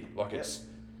and a beer. Like Yep. it's,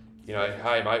 you know,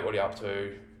 hey mate, what are you up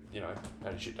to? You know,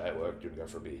 had a shit day at work, do you want to go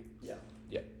for a beer? Yeah.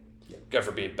 Yeah. Yeah. Go for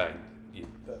a beer, bang.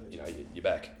 Perfect. You know, you're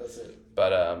back. That's it.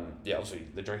 But yeah, obviously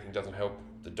the drinking doesn't help.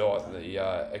 The diet and the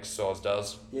exercise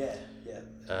does. Yeah. Yeah.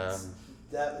 Um,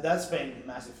 That's been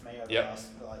massive for me over Yep. the last,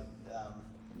 like,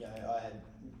 you know, I had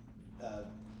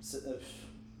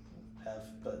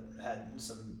had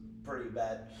some pretty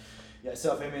bad,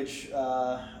 self-image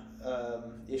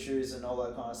issues and all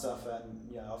that kind of stuff, and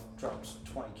you know, I've dropped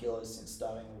 20 kilos since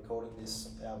starting recording this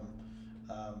album,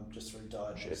 just through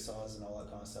diet and exercise and all that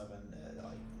kind of stuff, and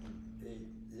like it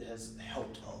has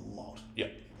helped a lot. Yeah.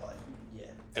 Like, yeah.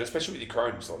 And especially with your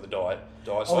Crohn's, like the diet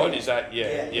Oh, side, yeah. is that,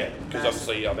 yeah. Because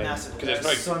obviously, I mean, Massive. because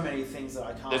There's so many things that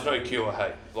I can't. there's no cure,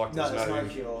 hey. Like No, there's there's no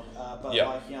cure. But Yeah.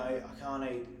 like, you know, I can't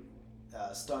eat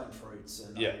stone fruits,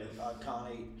 and Yeah. I can't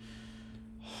eat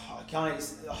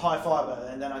high fiber,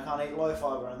 and then I can't eat low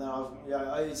fiber, and then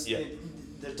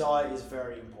the diet is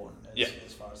very important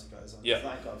as far as it goes. And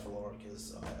thank God for Laura,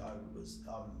 because I was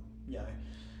you know,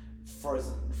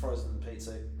 frozen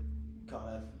pizza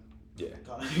kind of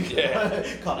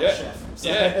chef. So,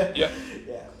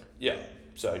 Yeah.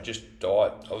 So just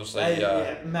diet, obviously.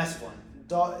 Massive one.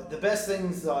 The best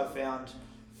things that I've found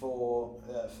for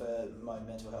my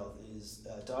mental health is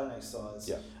diet and exercise,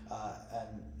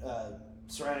 and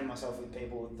surrounding myself with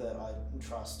people that I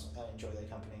trust and enjoy their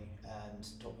company, and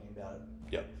talking about it.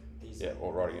 Yep. Easily. Yeah,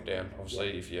 or writing it down.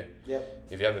 Obviously, if you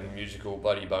Yep. have a musical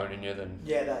bloody bone in you, then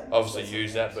that obviously that's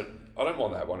use something that. But I don't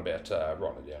mind that one about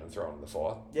writing it down and throwing it in the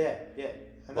fire. Yeah.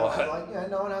 And Well, like, you know,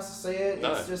 no one has to see it.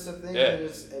 No. It's just a thing. Yeah.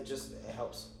 It just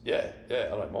helps. Yeah, I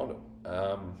don't mind it.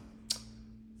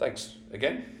 Thanks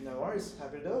again. No worries.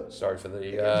 Happy to do it. Sorry for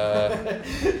the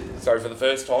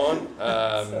first time. It's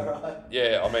alright.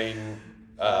 Yeah, I mean,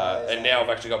 and now I've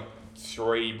actually got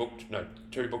 2 booked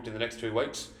in the next 2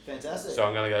 weeks. Fantastic. So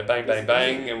I'm going to go bang, bang,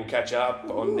 bang, and we'll catch up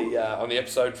on the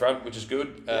episode front, which is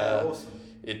good. Awesome.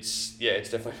 It's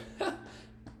definitely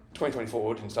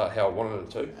 2024 didn't start how I wanted it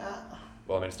to.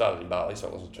 Well, I mean, it started in Bali, so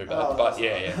it wasn't too bad. Oh, but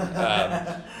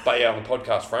that's but yeah, on the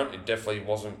podcast front, it definitely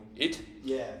wasn't it.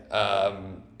 Yeah.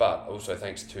 But also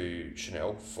thanks to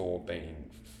Chanel for being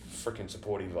freaking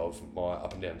supportive of my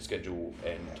up and down schedule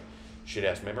and shit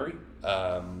house memory.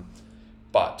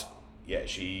 But yeah, I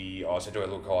said to her,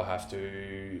 look, I have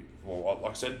to. Well,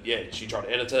 like I said, she tried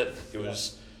to edit it. It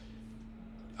was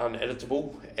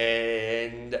uneditable,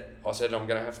 and I said I'm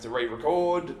going to have to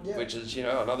re-record, which is, you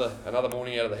know, another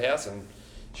morning out of the house, and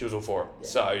she was all for it. Yeah.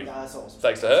 So That's awesome.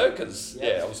 thanks to her, because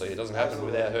obviously it doesn't happen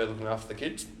Absolutely. without her looking after the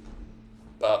kids.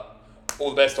 But all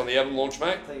the best on the album launch,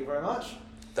 mate. Thank you very much.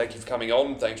 Thank you for coming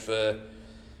on. Thanks for,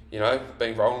 you know,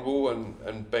 being vulnerable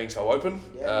and being so open.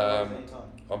 Yeah. Anytime.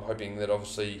 I'm hoping that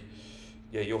obviously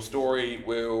yeah, your story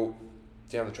will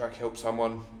down the track help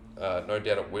someone. No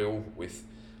doubt it will, with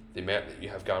the amount that you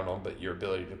have going on, but your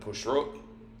ability to push through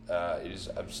it is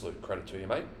absolute credit to you,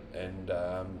 mate. And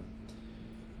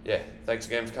yeah, thanks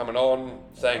again for coming on.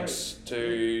 Thanks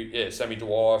to Sammy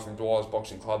Dwyer from Dwyer's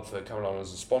Boxing Club for coming on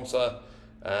as a sponsor.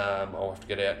 I'll have to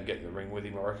get out and get in the ring with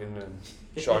him, I reckon, and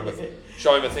show him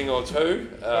a thing or two.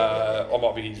 I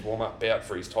might be his warm-up bout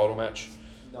for his title match.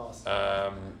 Nice.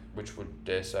 Which would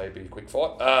dare say be a quick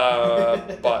fight.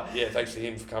 But yeah, thanks to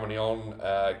him for coming on.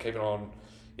 Keep an eye on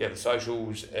the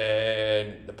socials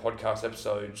and the podcast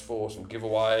episodes for some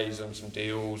giveaways and some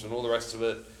deals and all the rest of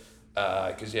it.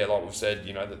 Because like we've said,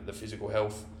 the physical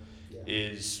health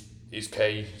is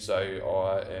key. So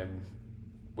I am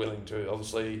willing to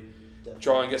obviously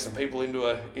try and get some people into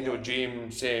a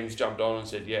gym. Sam's jumped on and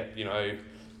said,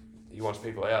 he wants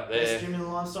people out there. Best gym in the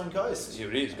Limestone Coast. Here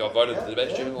it is. Got voted the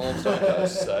best gym in the Limestone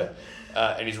Coast. So,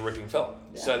 and he's a ripping fella.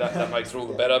 Yeah. So that makes it all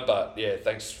the better. But yeah,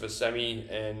 thanks for Sammy.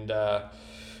 And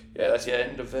that's the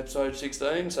end of episode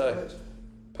 16. So,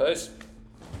 peace.